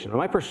sanctification? Am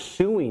I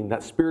pursuing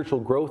that spiritual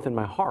growth in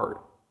my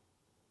heart?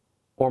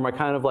 Or am I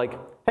kind of like,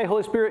 hey,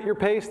 Holy Spirit, your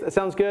pace, that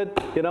sounds good,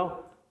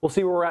 we'll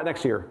see where we're at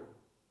next year.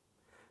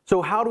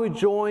 So how do we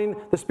join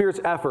the Spirit's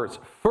efforts?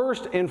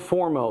 First and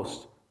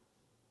foremost,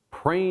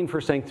 praying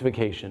for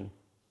sanctification.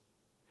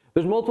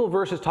 There's multiple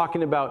verses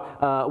talking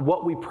about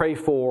what we pray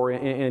for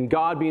and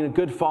God being a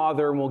good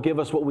father and will give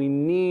us what we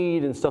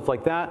need and stuff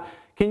like that.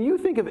 Can you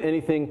think of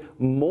anything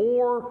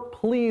more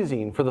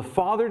pleasing for the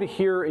Father to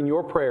hear in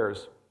your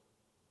prayers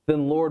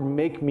than, Lord,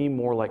 make me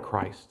more like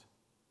Christ?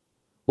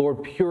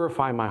 Lord,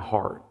 purify my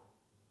heart.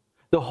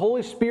 The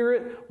Holy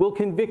Spirit will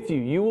convict you.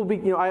 You will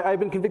be, I've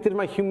been convicted in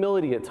my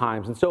humility at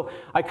times. And so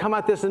I come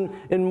at this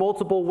in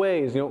multiple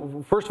ways.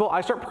 First of all,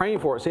 I start praying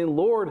for it, saying,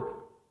 Lord,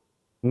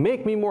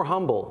 make me more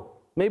humble.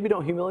 Maybe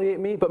don't humiliate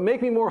me, but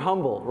make me more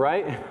humble,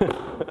 right?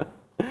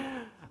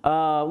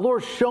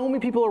 Lord, show me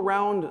people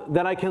around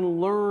that I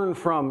can learn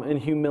from in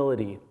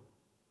humility.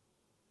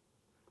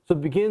 So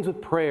it begins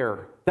with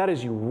prayer. That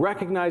is you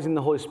recognizing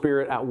the Holy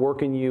Spirit at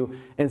work in you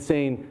and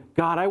saying,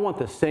 God, I want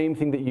the same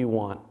thing that you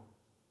want.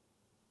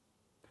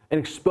 And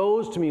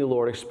expose to me,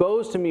 Lord,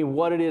 expose to me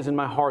what it is in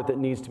my heart that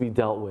needs to be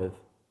dealt with.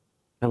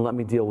 And let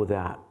me deal with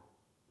that.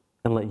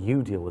 And let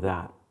you deal with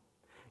that.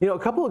 A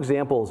couple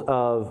examples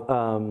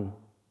of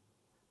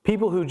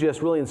people who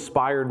just really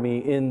inspired me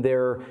in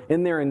their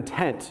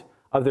intent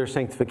of their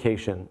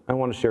sanctification. I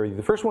want to share with you.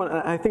 The first one,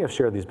 I think I've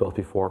shared these both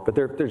before, but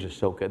they're just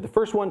so good. The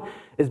first one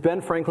is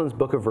Ben Franklin's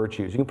Book of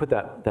Virtues. You can put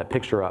that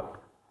picture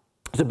up.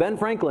 So Ben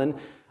Franklin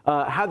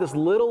had this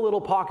little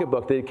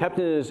pocketbook that he kept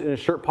in his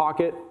shirt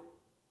pocket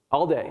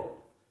all day.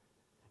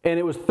 And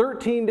it was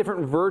 13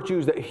 different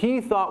virtues that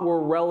he thought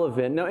were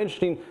relevant. Now,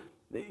 interesting,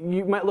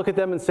 you might look at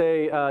them and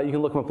say, you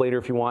can look them up later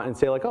if you want, and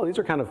say like, oh, these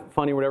are kind of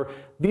funny or whatever.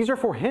 These are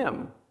for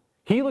him.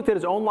 He looked at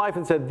his own life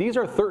and said, these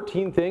are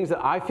 13 things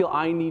that I feel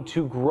I need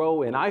to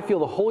grow in. I feel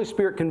the Holy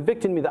Spirit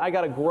convicting me that I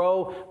got to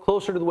grow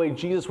closer to the way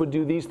Jesus would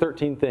do these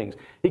 13 things.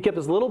 He kept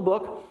this little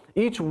book.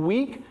 Each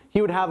week,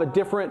 he would have a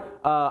different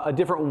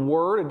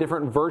word, a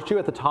different virtue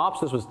at the top.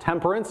 So this was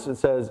temperance. It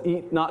says,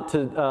 eat not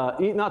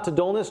to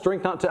dullness,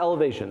 drink not to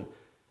elevation.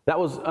 That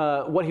was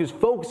what he was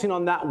focusing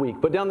on that week.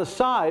 But down the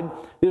side,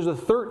 there's the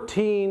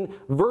 13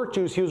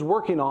 virtues he was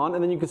working on,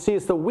 and then you can see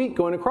it's the week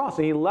going across.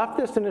 And he left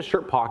this in his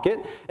shirt pocket,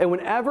 and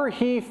whenever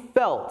he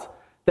felt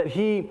that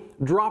he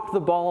dropped the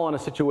ball on a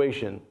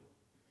situation,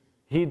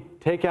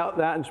 he'd take out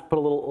that and just put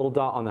a little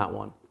dot on that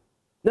one.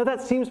 Now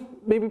that seems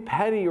maybe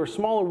petty or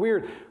small or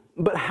weird,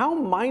 but how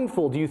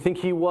mindful do you think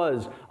he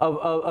was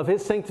of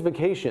his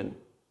sanctification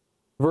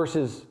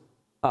versus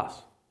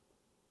us?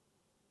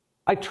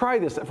 I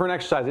tried this for an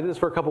exercise. I did this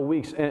for a couple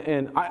weeks,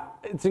 and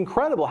it's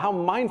incredible how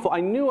mindful. I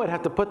knew I'd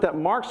have to put that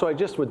mark, so I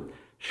just would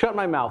shut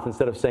my mouth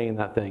instead of saying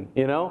that thing,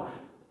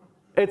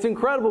 It's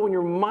incredible when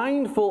you're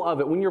mindful of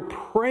it. When you're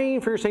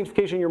praying for your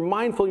sanctification, you're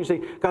mindful, and you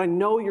say, God, I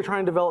know you're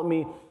trying to develop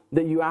me,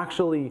 that you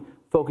actually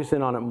focus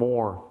in on it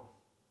more.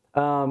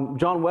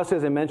 John Wesley,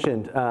 as I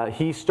mentioned,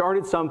 he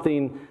started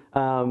something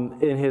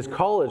in his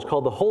college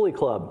called the Holy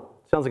Club.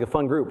 Sounds like a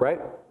fun group, right?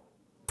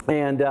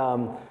 And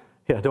don't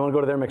want to go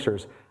to their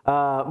mixers.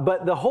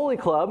 But the Holy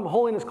Club,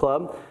 Holiness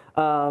Club,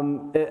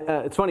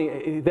 it's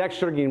funny, they actually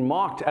started getting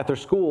mocked at their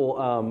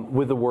school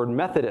with the word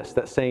Methodist.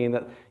 That's saying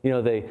that,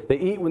 they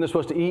eat when they're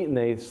supposed to eat and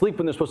they sleep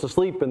when they're supposed to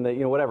sleep and they,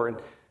 whatever.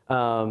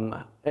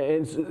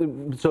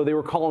 And so they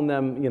were calling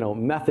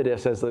them,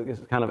 Methodist as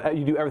kind of,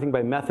 you do everything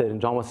by method.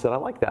 And John Wesley said, I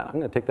like that. I'm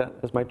going to take that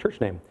as my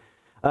church name.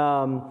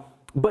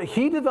 But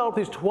he developed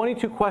these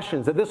 22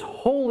 questions that this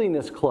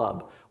Holiness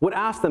Club would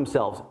ask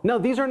themselves. Now,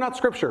 these are not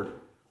scripture.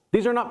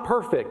 These are not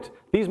perfect.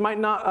 These might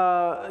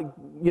not,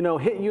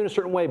 hit you in a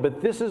certain way,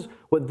 but this is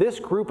what this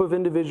group of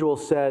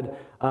individuals said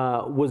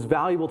was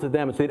valuable to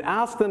them. And so they'd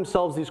ask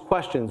themselves these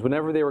questions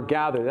whenever they were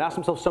gathered. They'd ask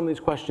themselves some of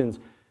these questions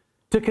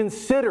to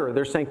consider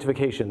their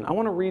sanctification. I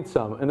want to read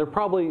some, and they're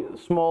probably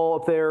small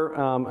up there,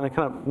 and I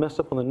kind of messed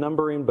up on the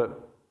numbering,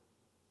 but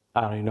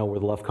I don't even know where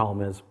the left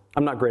column is.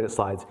 I'm not great at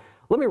slides.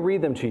 Let me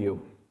read them to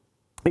you.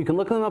 You can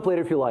look them up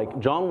later if you like.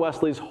 John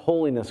Wesley's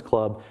Holiness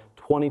Club,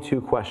 22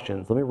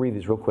 questions. Let me read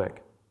these real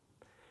quick.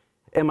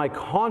 Am I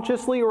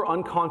consciously or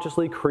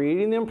unconsciously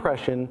creating the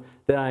impression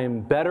that I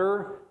am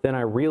better than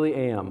I really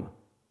am?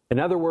 In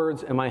other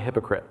words, am I a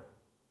hypocrite?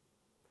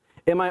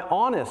 Am I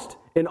honest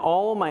in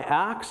all my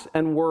acts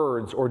and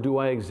words, or do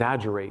I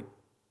exaggerate?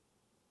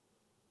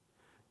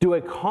 Do I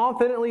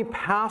confidently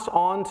pass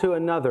on to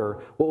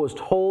another what was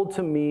told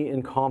to me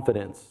in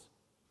confidence?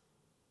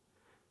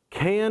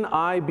 Can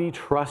I be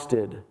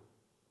trusted?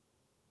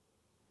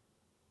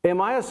 Am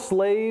I a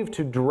slave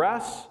to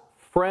dress,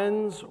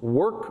 friends,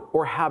 work,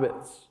 or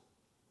habits?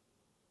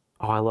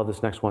 Oh, I love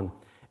this next one.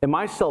 Am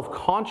I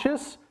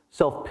self-conscious,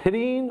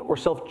 self-pitying, or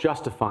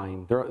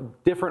self-justifying? They're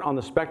different on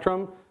the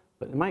spectrum,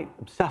 but am I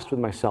obsessed with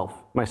myself?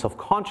 Am I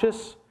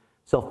self-conscious,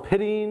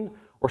 self-pitying,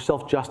 or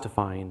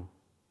self-justifying?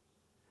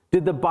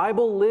 Did the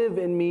Bible live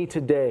in me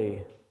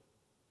today?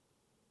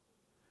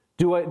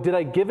 Did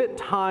I give it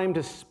time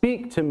to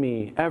speak to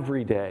me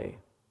every day?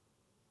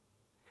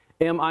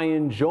 Am I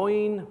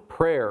enjoying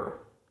prayer?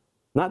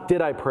 Not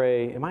did I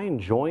pray, am I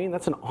enjoying?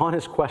 That's an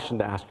honest question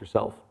to ask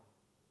yourself.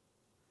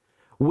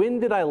 When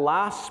did I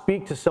last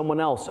speak to someone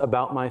else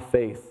about my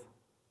faith?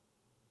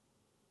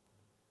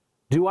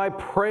 Do I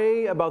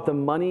pray about the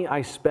money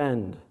I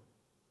spend?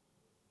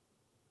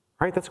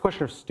 Right? That's a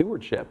question of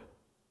stewardship.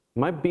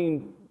 Am I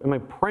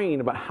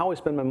praying about how I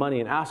spend my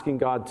money and asking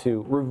God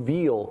to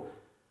reveal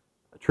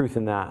truth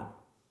in that?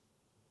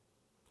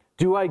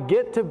 Do I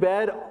get to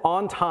bed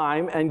on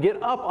time and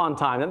get up on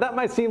time? And that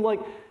might seem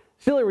like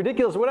silly,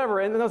 ridiculous,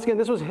 whatever. And once again,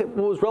 this was what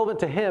was relevant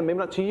to him, maybe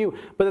not to you,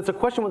 but it's a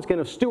question once again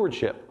of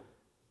stewardship.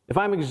 If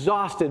I'm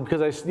exhausted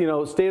because I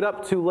stayed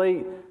up too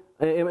late,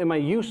 am I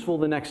useful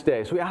the next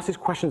day? So we ask these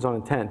questions on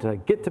intent. Did I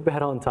get to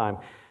bed on time?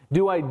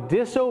 Do I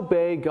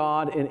disobey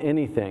God in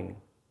anything?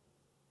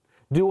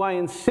 Do I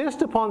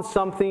insist upon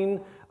something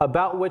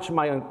about which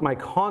my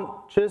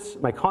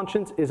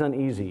conscience is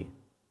uneasy?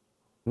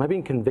 Am I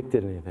being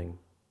convicted in anything?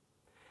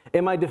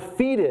 Am I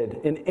defeated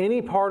in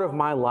any part of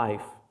my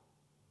life?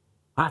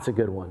 That's a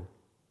good one.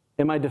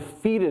 Am I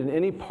defeated in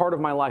any part of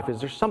my life? Is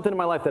there something in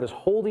my life that is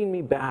holding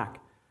me back?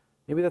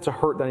 Maybe that's a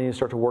hurt that I need to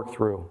start to work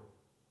through.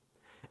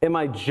 Am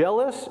I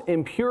jealous,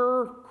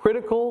 impure,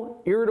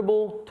 critical,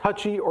 irritable,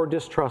 touchy, or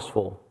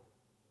distrustful?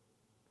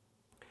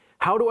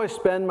 How do I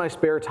spend my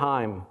spare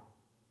time?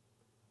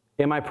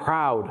 Am I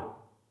proud?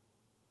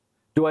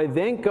 Do I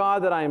thank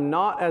God that I am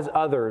not as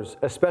others,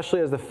 especially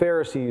as the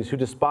Pharisees who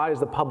despise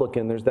the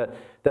publican? There's that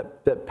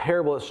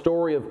parable, that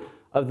story of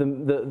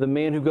the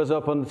man who goes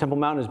up on the Temple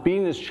Mount and is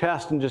beating his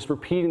chest and just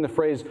repeating the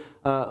phrase,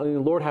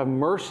 Lord, have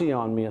mercy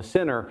on me, a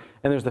sinner.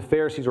 And there's the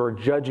Pharisees who are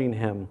judging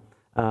him.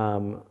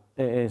 And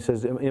he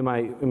says, do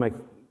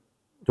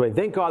I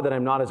thank God that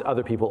I'm not as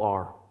other people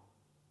are?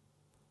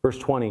 Verse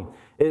 20,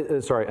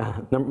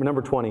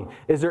 number 20.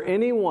 Is there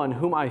anyone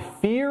whom I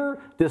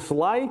fear,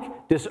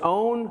 dislike,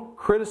 disown,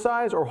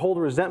 criticize, or hold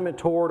resentment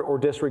toward or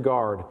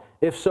disregard?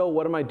 If so,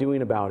 what am I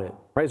doing about it?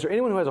 Right? Is there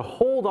anyone who has a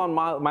hold on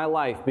my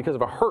life because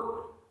of a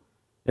hurt?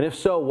 And if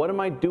so, what am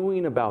I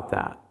doing about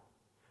that?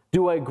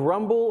 Do I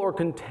grumble or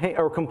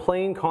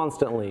complain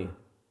constantly?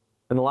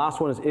 And the last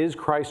one is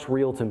Christ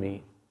real to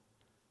me?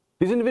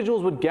 These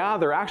individuals would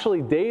gather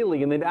actually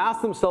daily, and they'd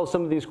ask themselves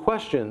some of these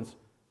questions.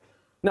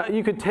 Now,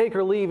 you could take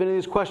or leave any of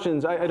these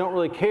questions. I don't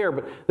really care,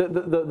 but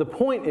the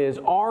point is,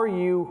 are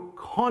you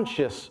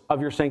conscious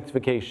of your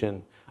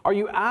sanctification? Are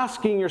you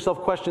asking yourself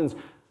questions,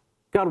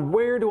 God,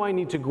 where do I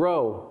need to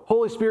grow?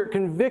 Holy Spirit,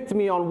 convict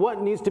me on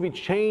what needs to be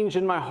changed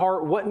in my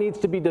heart, what needs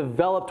to be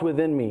developed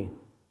within me.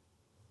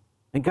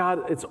 And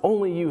God, it's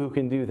only you who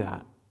can do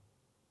that.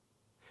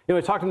 I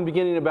talked in the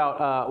beginning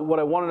about what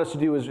I wanted us to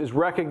do is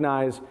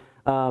recognize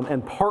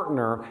and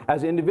partner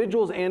as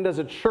individuals and as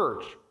a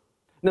church.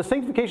 Now,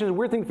 sanctification is a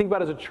weird thing to think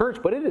about as a church,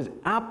 but it is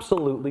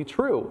absolutely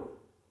true.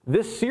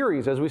 This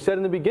series, as we said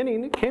in the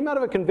beginning, it came out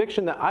of a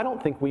conviction that I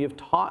don't think we have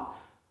taught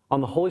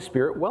on the Holy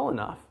Spirit well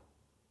enough.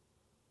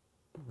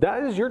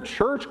 That is your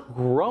church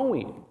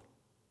growing.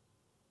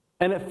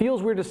 And it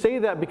feels weird to say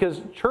that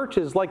because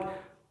churches, like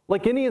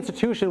any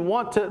institution,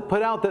 want to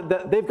put out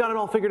that they've got it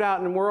all figured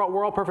out and we're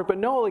all perfect. But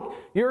no, like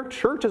your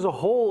church as a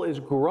whole is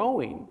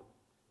growing.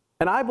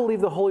 And I believe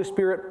the Holy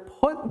Spirit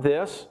put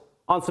this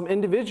on some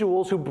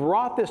individuals who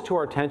brought this to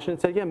our attention and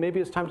said, yeah, maybe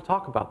it's time to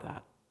talk about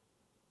that.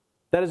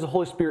 That is the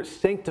Holy Spirit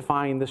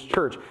sanctifying this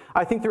church.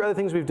 I think there are other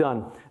things we've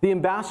done. The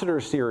Ambassador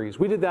series,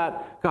 we did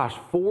that, 4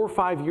 or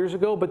 5 years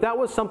ago, but that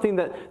was something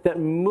that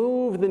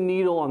moved the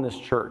needle on this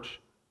church.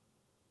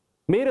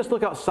 Made us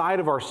look outside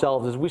of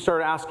ourselves as we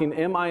started asking,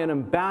 am I an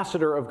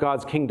ambassador of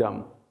God's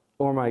kingdom?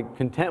 Or am I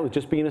content with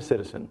just being a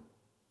citizen?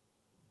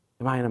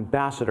 Am I an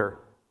ambassador?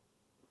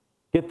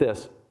 Get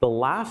this, the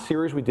last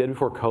series we did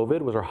before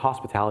COVID was our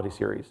hospitality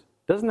series.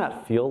 Doesn't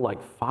that feel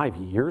like 5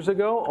 years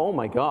ago? Oh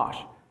my gosh.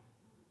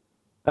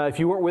 If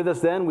you weren't with us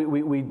then,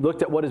 we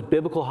looked at what is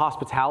biblical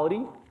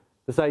hospitality.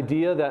 This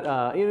idea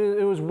that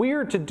it was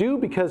weird to do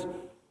because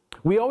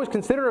we always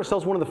considered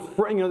ourselves one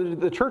of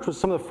the church was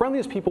some of the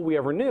friendliest people we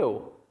ever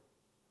knew.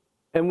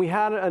 And we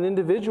had an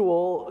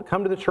individual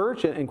come to the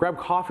church and grab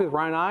coffee with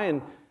Ryan and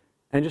I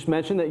and just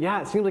mention that, yeah,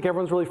 it seems like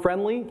everyone's really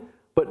friendly,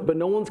 but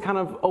no one's kind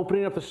of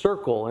opening up the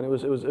circle. And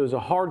it was a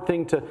hard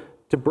thing to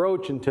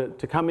broach and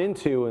to come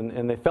into,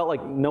 and they felt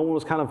like no one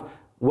was kind of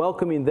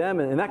welcoming them,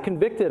 and that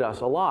convicted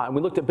us a lot. And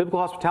we looked at biblical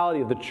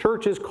hospitality, the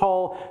church's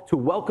call to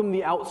welcome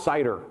the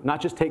outsider,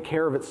 not just take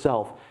care of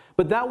itself.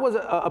 But that was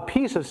a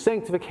piece of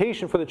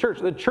sanctification for the church.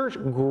 The church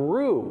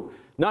grew,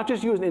 not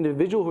just you as an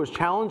individual who was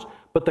challenged,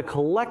 but the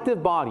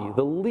collective body,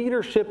 the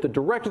leadership, the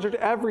direction of the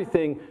church,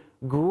 everything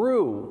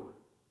grew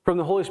from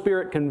the Holy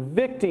Spirit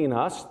convicting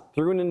us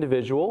through an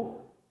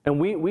individual, and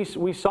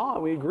we saw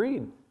it, we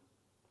agreed.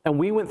 And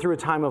we went through a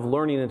time of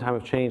learning and a time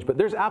of change. But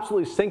there's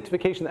absolutely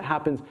sanctification that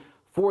happens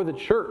for the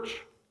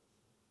church.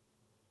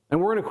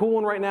 And we're in a cool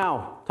one right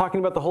now,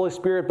 talking about the Holy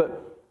Spirit,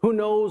 but who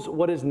knows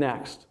what is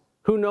next?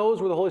 Who knows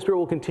where the Holy Spirit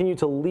will continue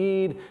to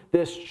lead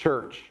this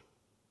church?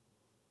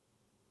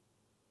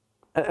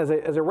 As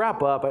I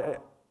wrap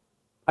up,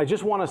 I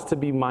just want us to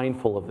be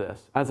mindful of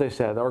this. As I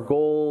said, our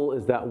goal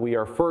is that we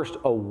are first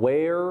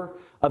aware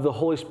of the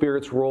Holy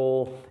Spirit's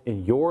role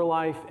in your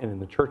life and in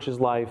the church's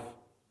life,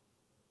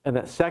 and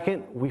that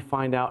second, we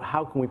find out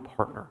how can we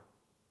partner.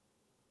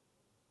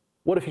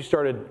 What if you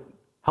started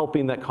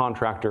helping that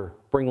contractor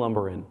bring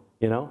lumber in,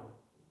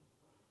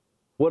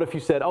 What if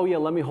you said, oh yeah,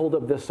 let me hold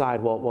up this side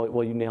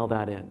while you nail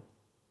that in?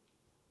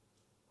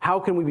 How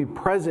can we be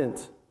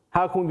present?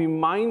 How can we be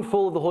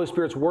mindful of the Holy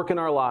Spirit's work in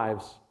our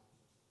lives?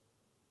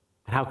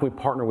 And how can we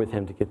partner with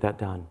Him to get that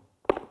done?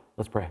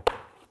 Let's pray.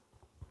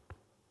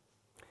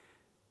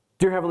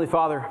 Dear Heavenly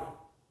Father,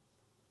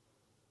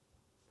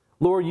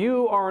 Lord,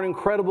 you are an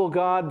incredible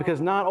God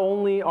because not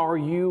only are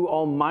you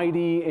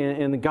almighty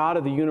and the God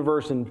of the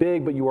universe and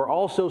big, but you are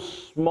also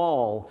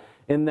small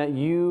in that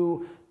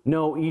you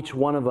know each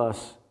one of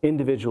us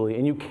individually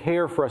and you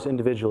care for us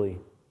individually.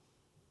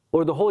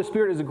 Lord, the Holy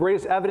Spirit is the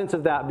greatest evidence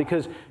of that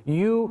because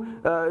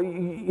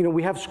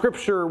we have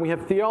Scripture, we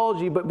have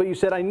theology, but you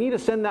said, I need to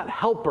send that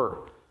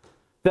helper,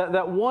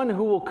 that one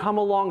who will come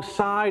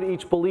alongside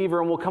each believer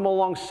and will come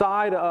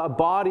alongside a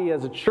body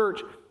as a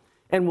church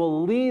and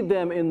will lead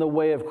them in the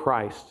way of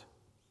Christ.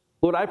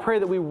 Lord, I pray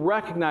that we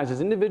recognize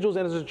as individuals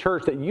and as a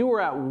church that you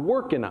are at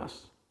work in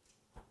us.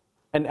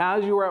 And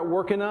as you are at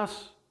work in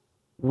us,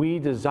 we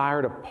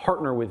desire to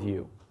partner with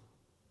you.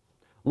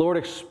 Lord,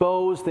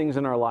 expose things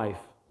in our life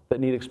that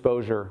need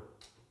exposure.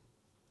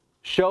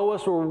 Show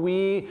us where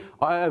we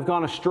have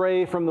gone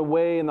astray from the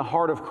way and the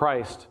heart of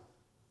Christ.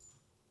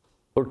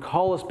 Lord,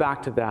 call us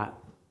back to that.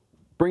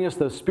 Bring us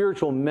those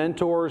spiritual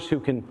mentors who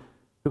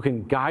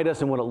can guide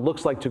us in what it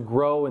looks like to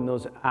grow in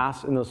those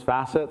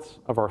facets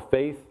of our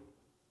faith.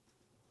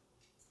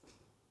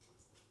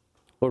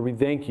 Lord, we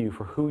thank you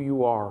for who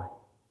you are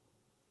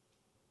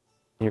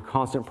and your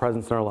constant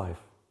presence in our life.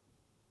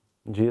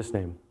 In Jesus'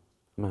 name,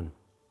 amen.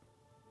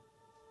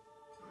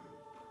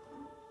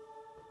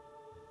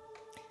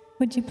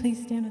 Would you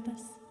please stand with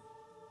us?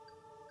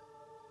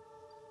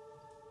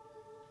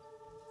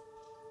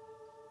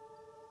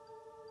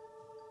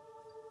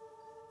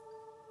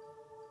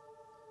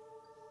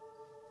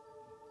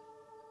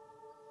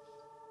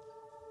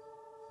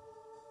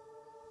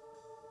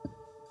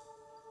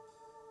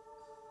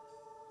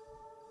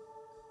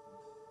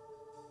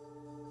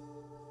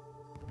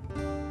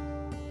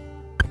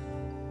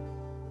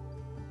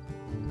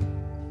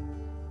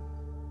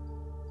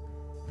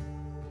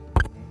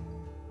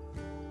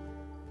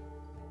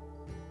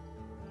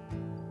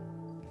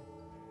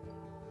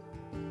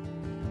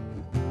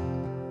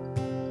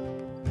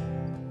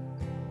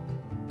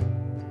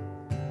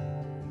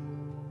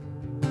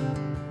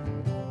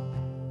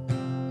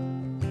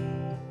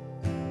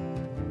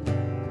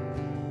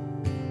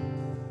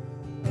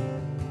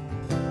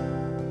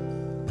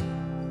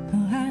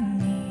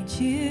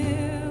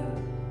 You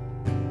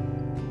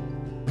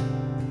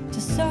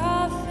to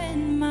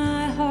soften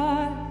my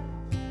heart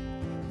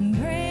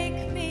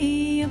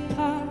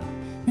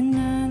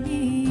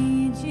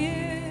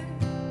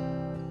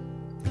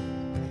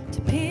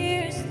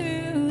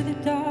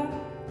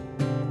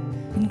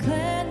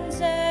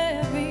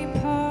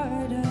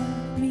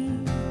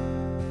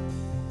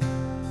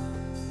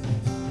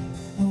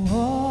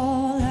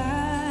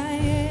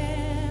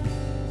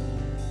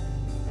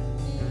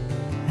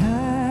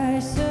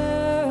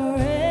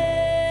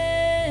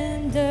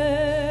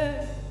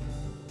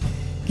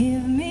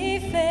Give me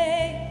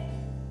faith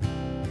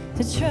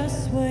to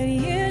trust what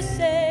you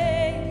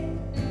say,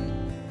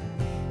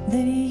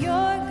 that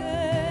you're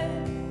good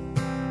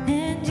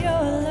and your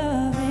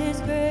love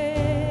is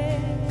great.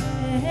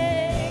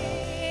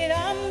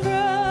 I'm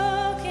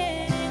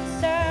broken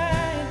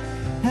inside,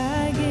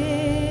 I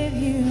give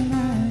you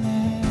my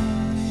life.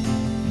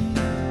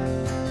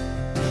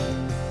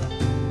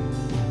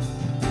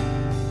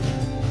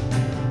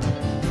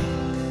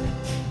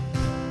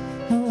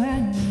 Oh, I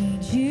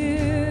need you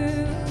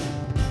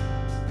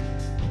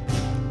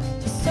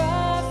to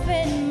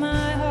soften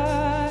my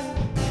heart,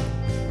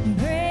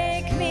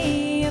 break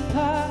me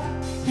apart,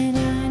 and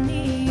I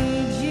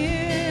need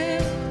you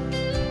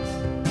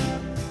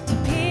to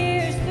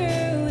pierce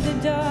through the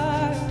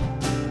dark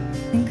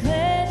and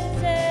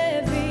cleanse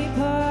every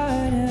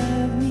part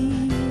of me.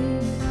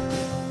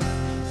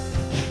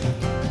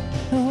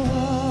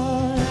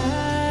 All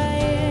I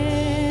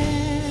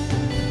am,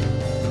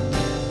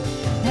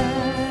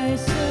 I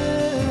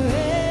surrender.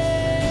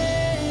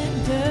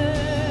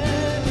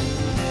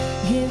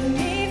 Give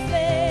me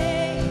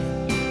faith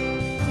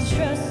to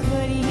trust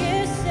what you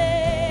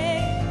say,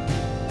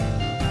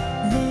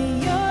 that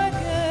you're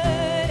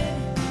good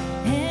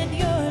and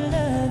your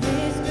love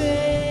is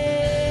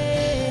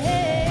great.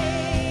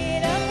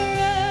 I'm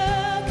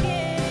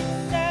broken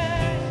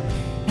inside,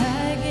 I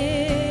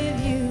give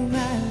you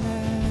my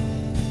life.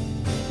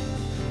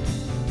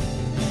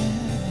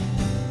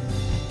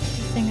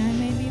 Sing, I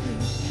may be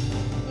weak,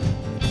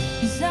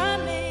 'cause I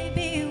may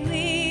be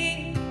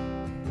weak,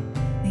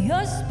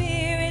 your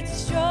spirit's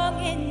strong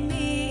in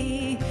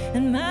me,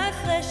 and my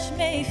flesh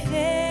may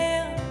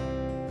fail.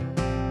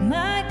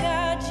 My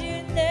God,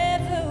 you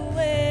never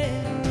will.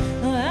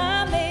 Oh,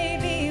 I may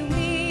be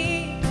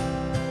weak,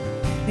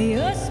 but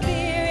your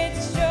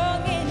spirit's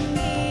strong in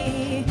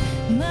me.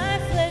 My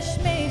flesh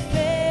may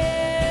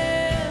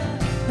fail,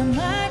 but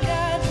my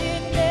God, you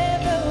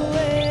never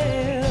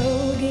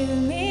will. Give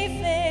me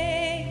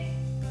faith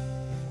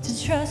to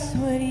trust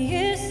what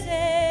you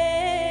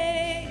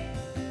say,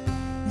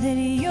 that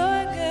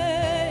you're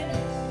good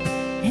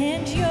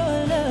and your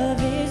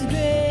love is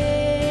great.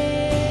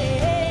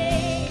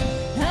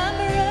 I'm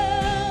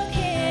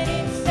broken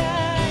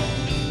inside,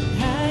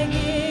 I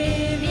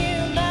give you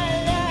my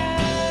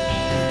life.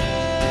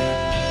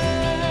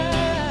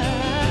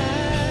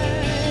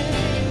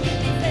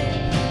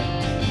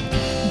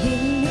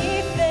 Give me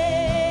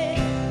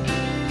faith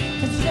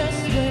to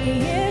trust what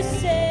you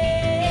say,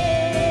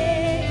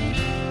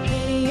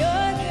 that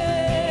you're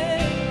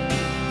good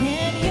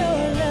and your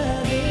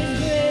love is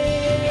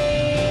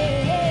great.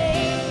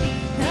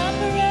 I'm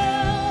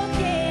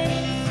broken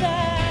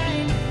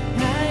inside,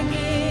 I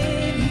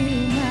give you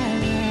my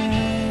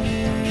life.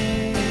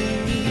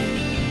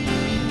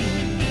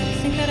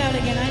 Sing that out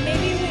again. I may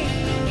be weak,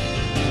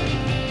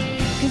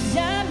 'cause I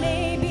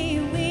may be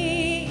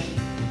weak,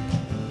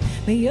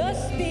 but your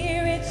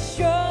spirit's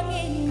strong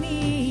in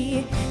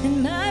me, and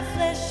my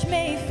flesh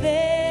may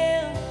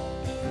fail,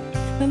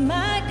 but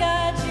my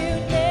God, you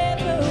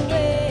never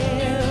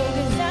will.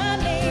 'Cause I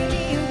may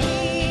be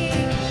weak,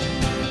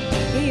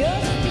 but your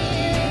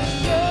spirit's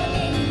strong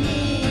in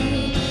me.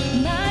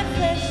 My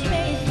flesh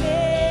may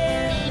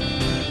fail,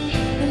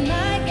 but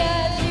my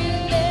God, you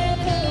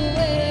never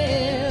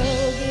will.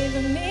 Give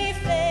me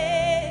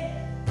faith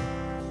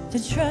to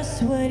trust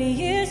what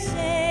you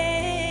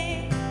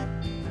say,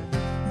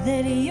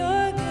 that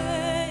you're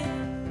good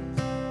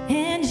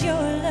and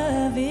your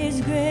love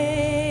is great.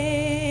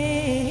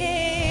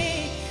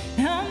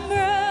 I'm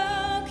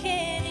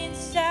broken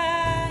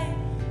inside,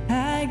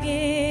 I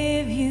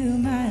give you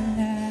my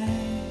life.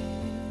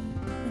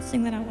 Let's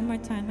sing that out one more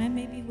time. I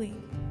may be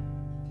weak,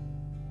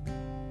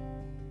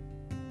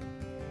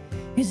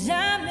 'cause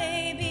I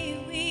may be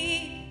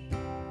weak,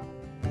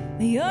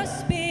 but your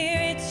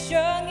spirit's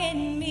strong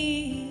in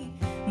me.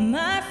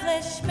 My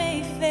flesh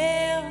may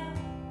fail,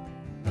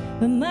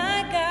 but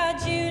my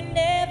God, you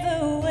never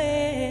will.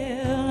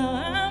 Oh,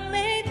 I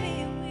may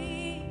be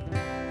weak,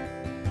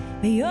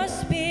 but your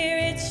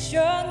spirit's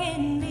strong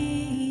in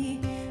me.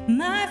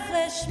 My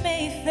flesh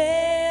may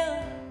fail,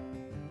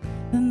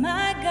 but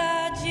my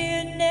God,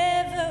 you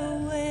never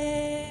will.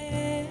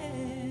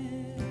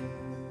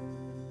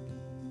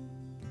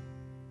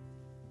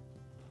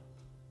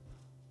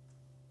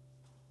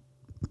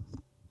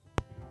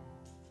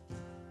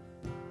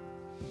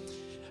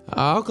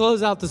 I'll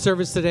close out the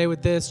service today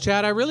with this.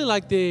 Chad, I really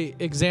like the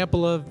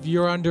example of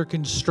you're under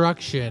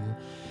construction.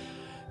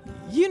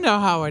 You know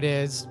how it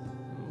is.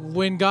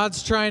 When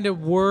God's trying to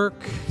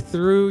work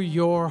through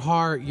your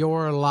heart,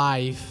 your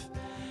life,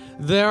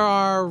 there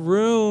are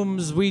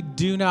rooms we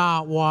do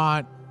not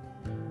want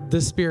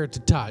the Spirit to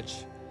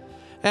touch.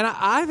 And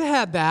I've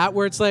had that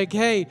where it's like,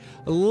 hey,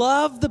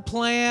 love the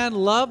plan,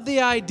 love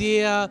the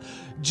idea,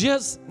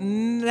 just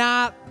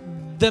not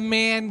the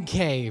man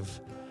cave.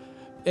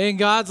 And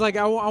God's like,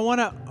 I want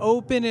to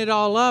open it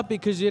all up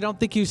because you don't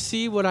think you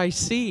see what I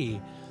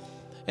see.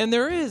 And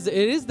it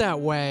is that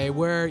way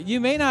where you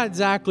may not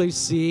exactly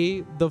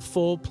see the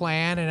full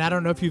plan. And I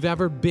don't know if you've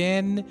ever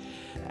been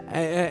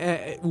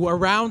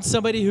around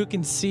somebody who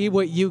can see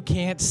what you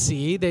can't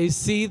see. They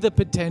see the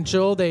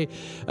potential. They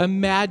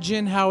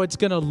imagine how it's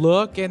going to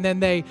look, and then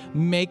they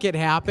make it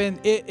happen.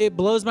 It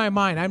blows my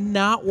mind. I'm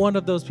not one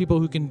of those people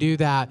who can do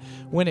that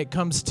when it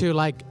comes to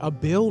like a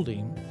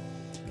building.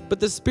 But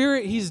the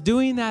Spirit, He's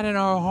doing that in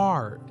our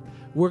heart.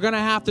 We're going to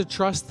have to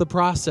trust the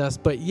process.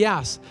 But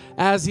yes,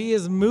 as He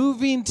is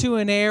moving to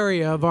an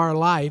area of our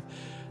life,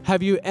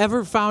 have you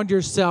ever found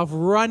yourself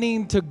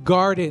running to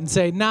guard it and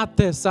say, not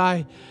this,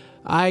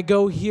 I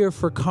go here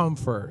for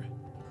comfort.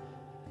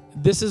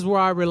 This is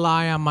where I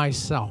rely on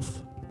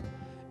myself.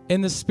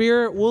 And the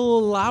Spirit will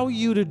allow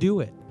you to do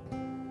it.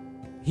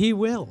 He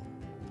will.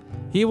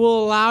 He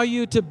will allow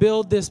you to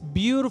build this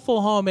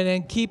beautiful home and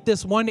then keep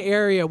this one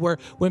area where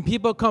when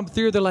people come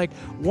through, they're like,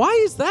 why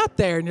is that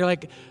there? And you're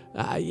like,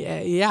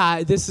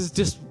 yeah, this is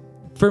just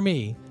for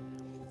me.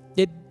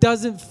 It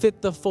doesn't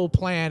fit the full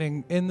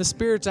plan. And the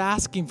Spirit's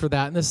asking for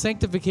that. And the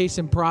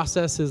sanctification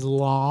process is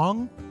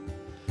long.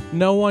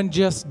 No one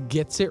just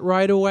gets it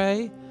right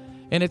away.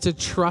 And it's a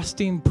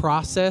trusting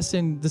process,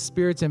 and the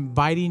Spirit's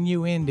inviting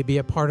you in to be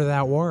a part of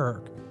that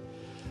work.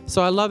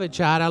 So I love it,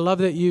 Chad. I love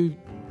that you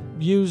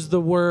use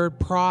the word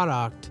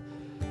product,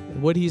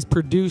 what He's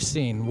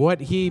producing,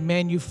 what He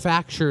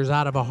manufactures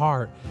out of a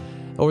heart,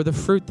 or the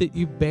fruit that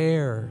you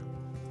bear.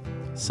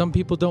 Some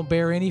people don't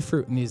bear any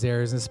fruit in these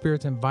areas, and the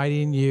Spirit's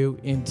inviting you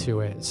into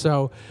it.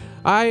 So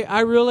I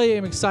really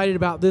am excited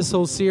about this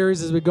whole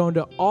series as we go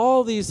into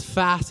all these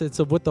facets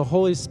of what the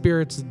Holy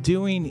Spirit's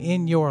doing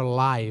in your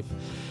life.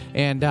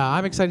 And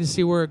I'm excited to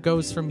see where it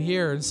goes from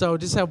here. And so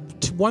just have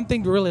one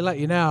thing to really let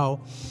you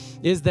know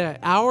is that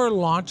our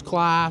launch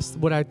class,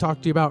 what I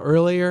talked to you about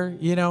earlier,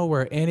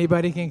 where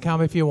anybody can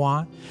come if you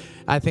want.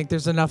 I think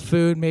there's enough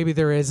food. Maybe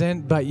there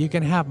isn't, but you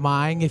can have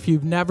mine. If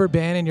you've never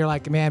been and you're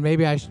like, man,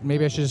 maybe I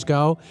should just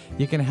go,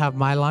 you can have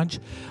my lunch.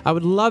 I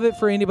would love it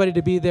for anybody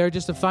to be there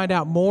just to find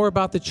out more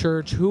about the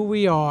church, who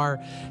we are,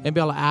 and be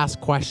able to ask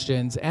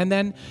questions. And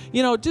then,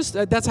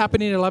 that's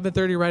happening at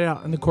 11:30 right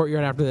out in the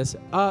courtyard after this.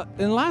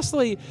 And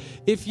lastly,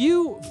 if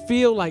you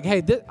feel like,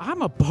 hey,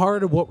 I'm a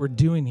part of what we're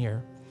doing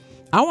here,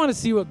 I want to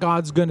see what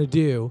God's going to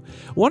do.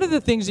 One of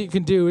the things that you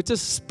can do, it's a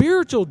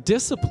spiritual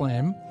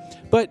discipline,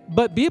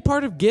 but be a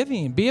part of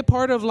giving. Be a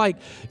part of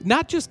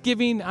not just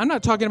giving. I'm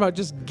not talking about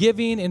just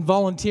giving and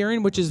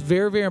volunteering, which is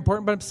very, very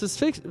important, but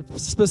I'm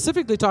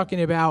specifically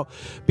talking about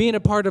being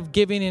a part of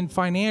giving in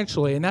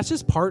financially. And that's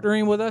just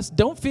partnering with us.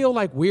 Don't feel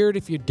weird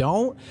if you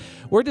don't.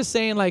 We're just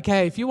saying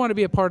hey, if you want to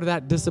be a part of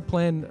that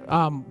discipline,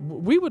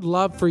 we would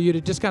love for you to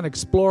just kind of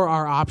explore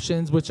our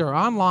options, which are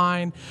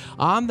online,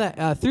 on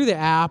the through the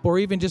app, or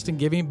even just in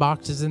giving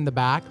boxes in the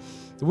back.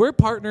 We're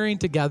partnering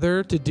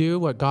together to do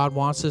what God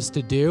wants us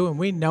to do, and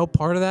we know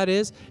part of that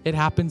is it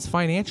happens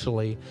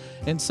financially.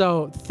 And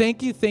so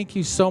thank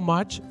you so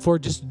much for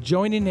just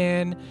joining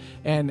in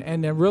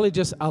and really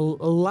just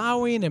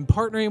allowing and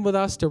partnering with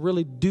us to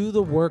really do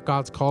the work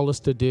God's called us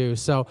to do.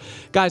 So,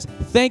 guys,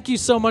 thank you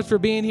so much for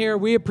being here.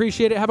 We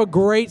appreciate it. Have a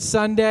great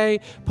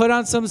Sunday. Put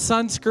on some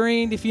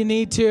sunscreen if you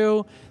need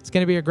to. It's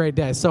going to be a great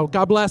day. So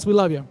God bless. We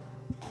love you.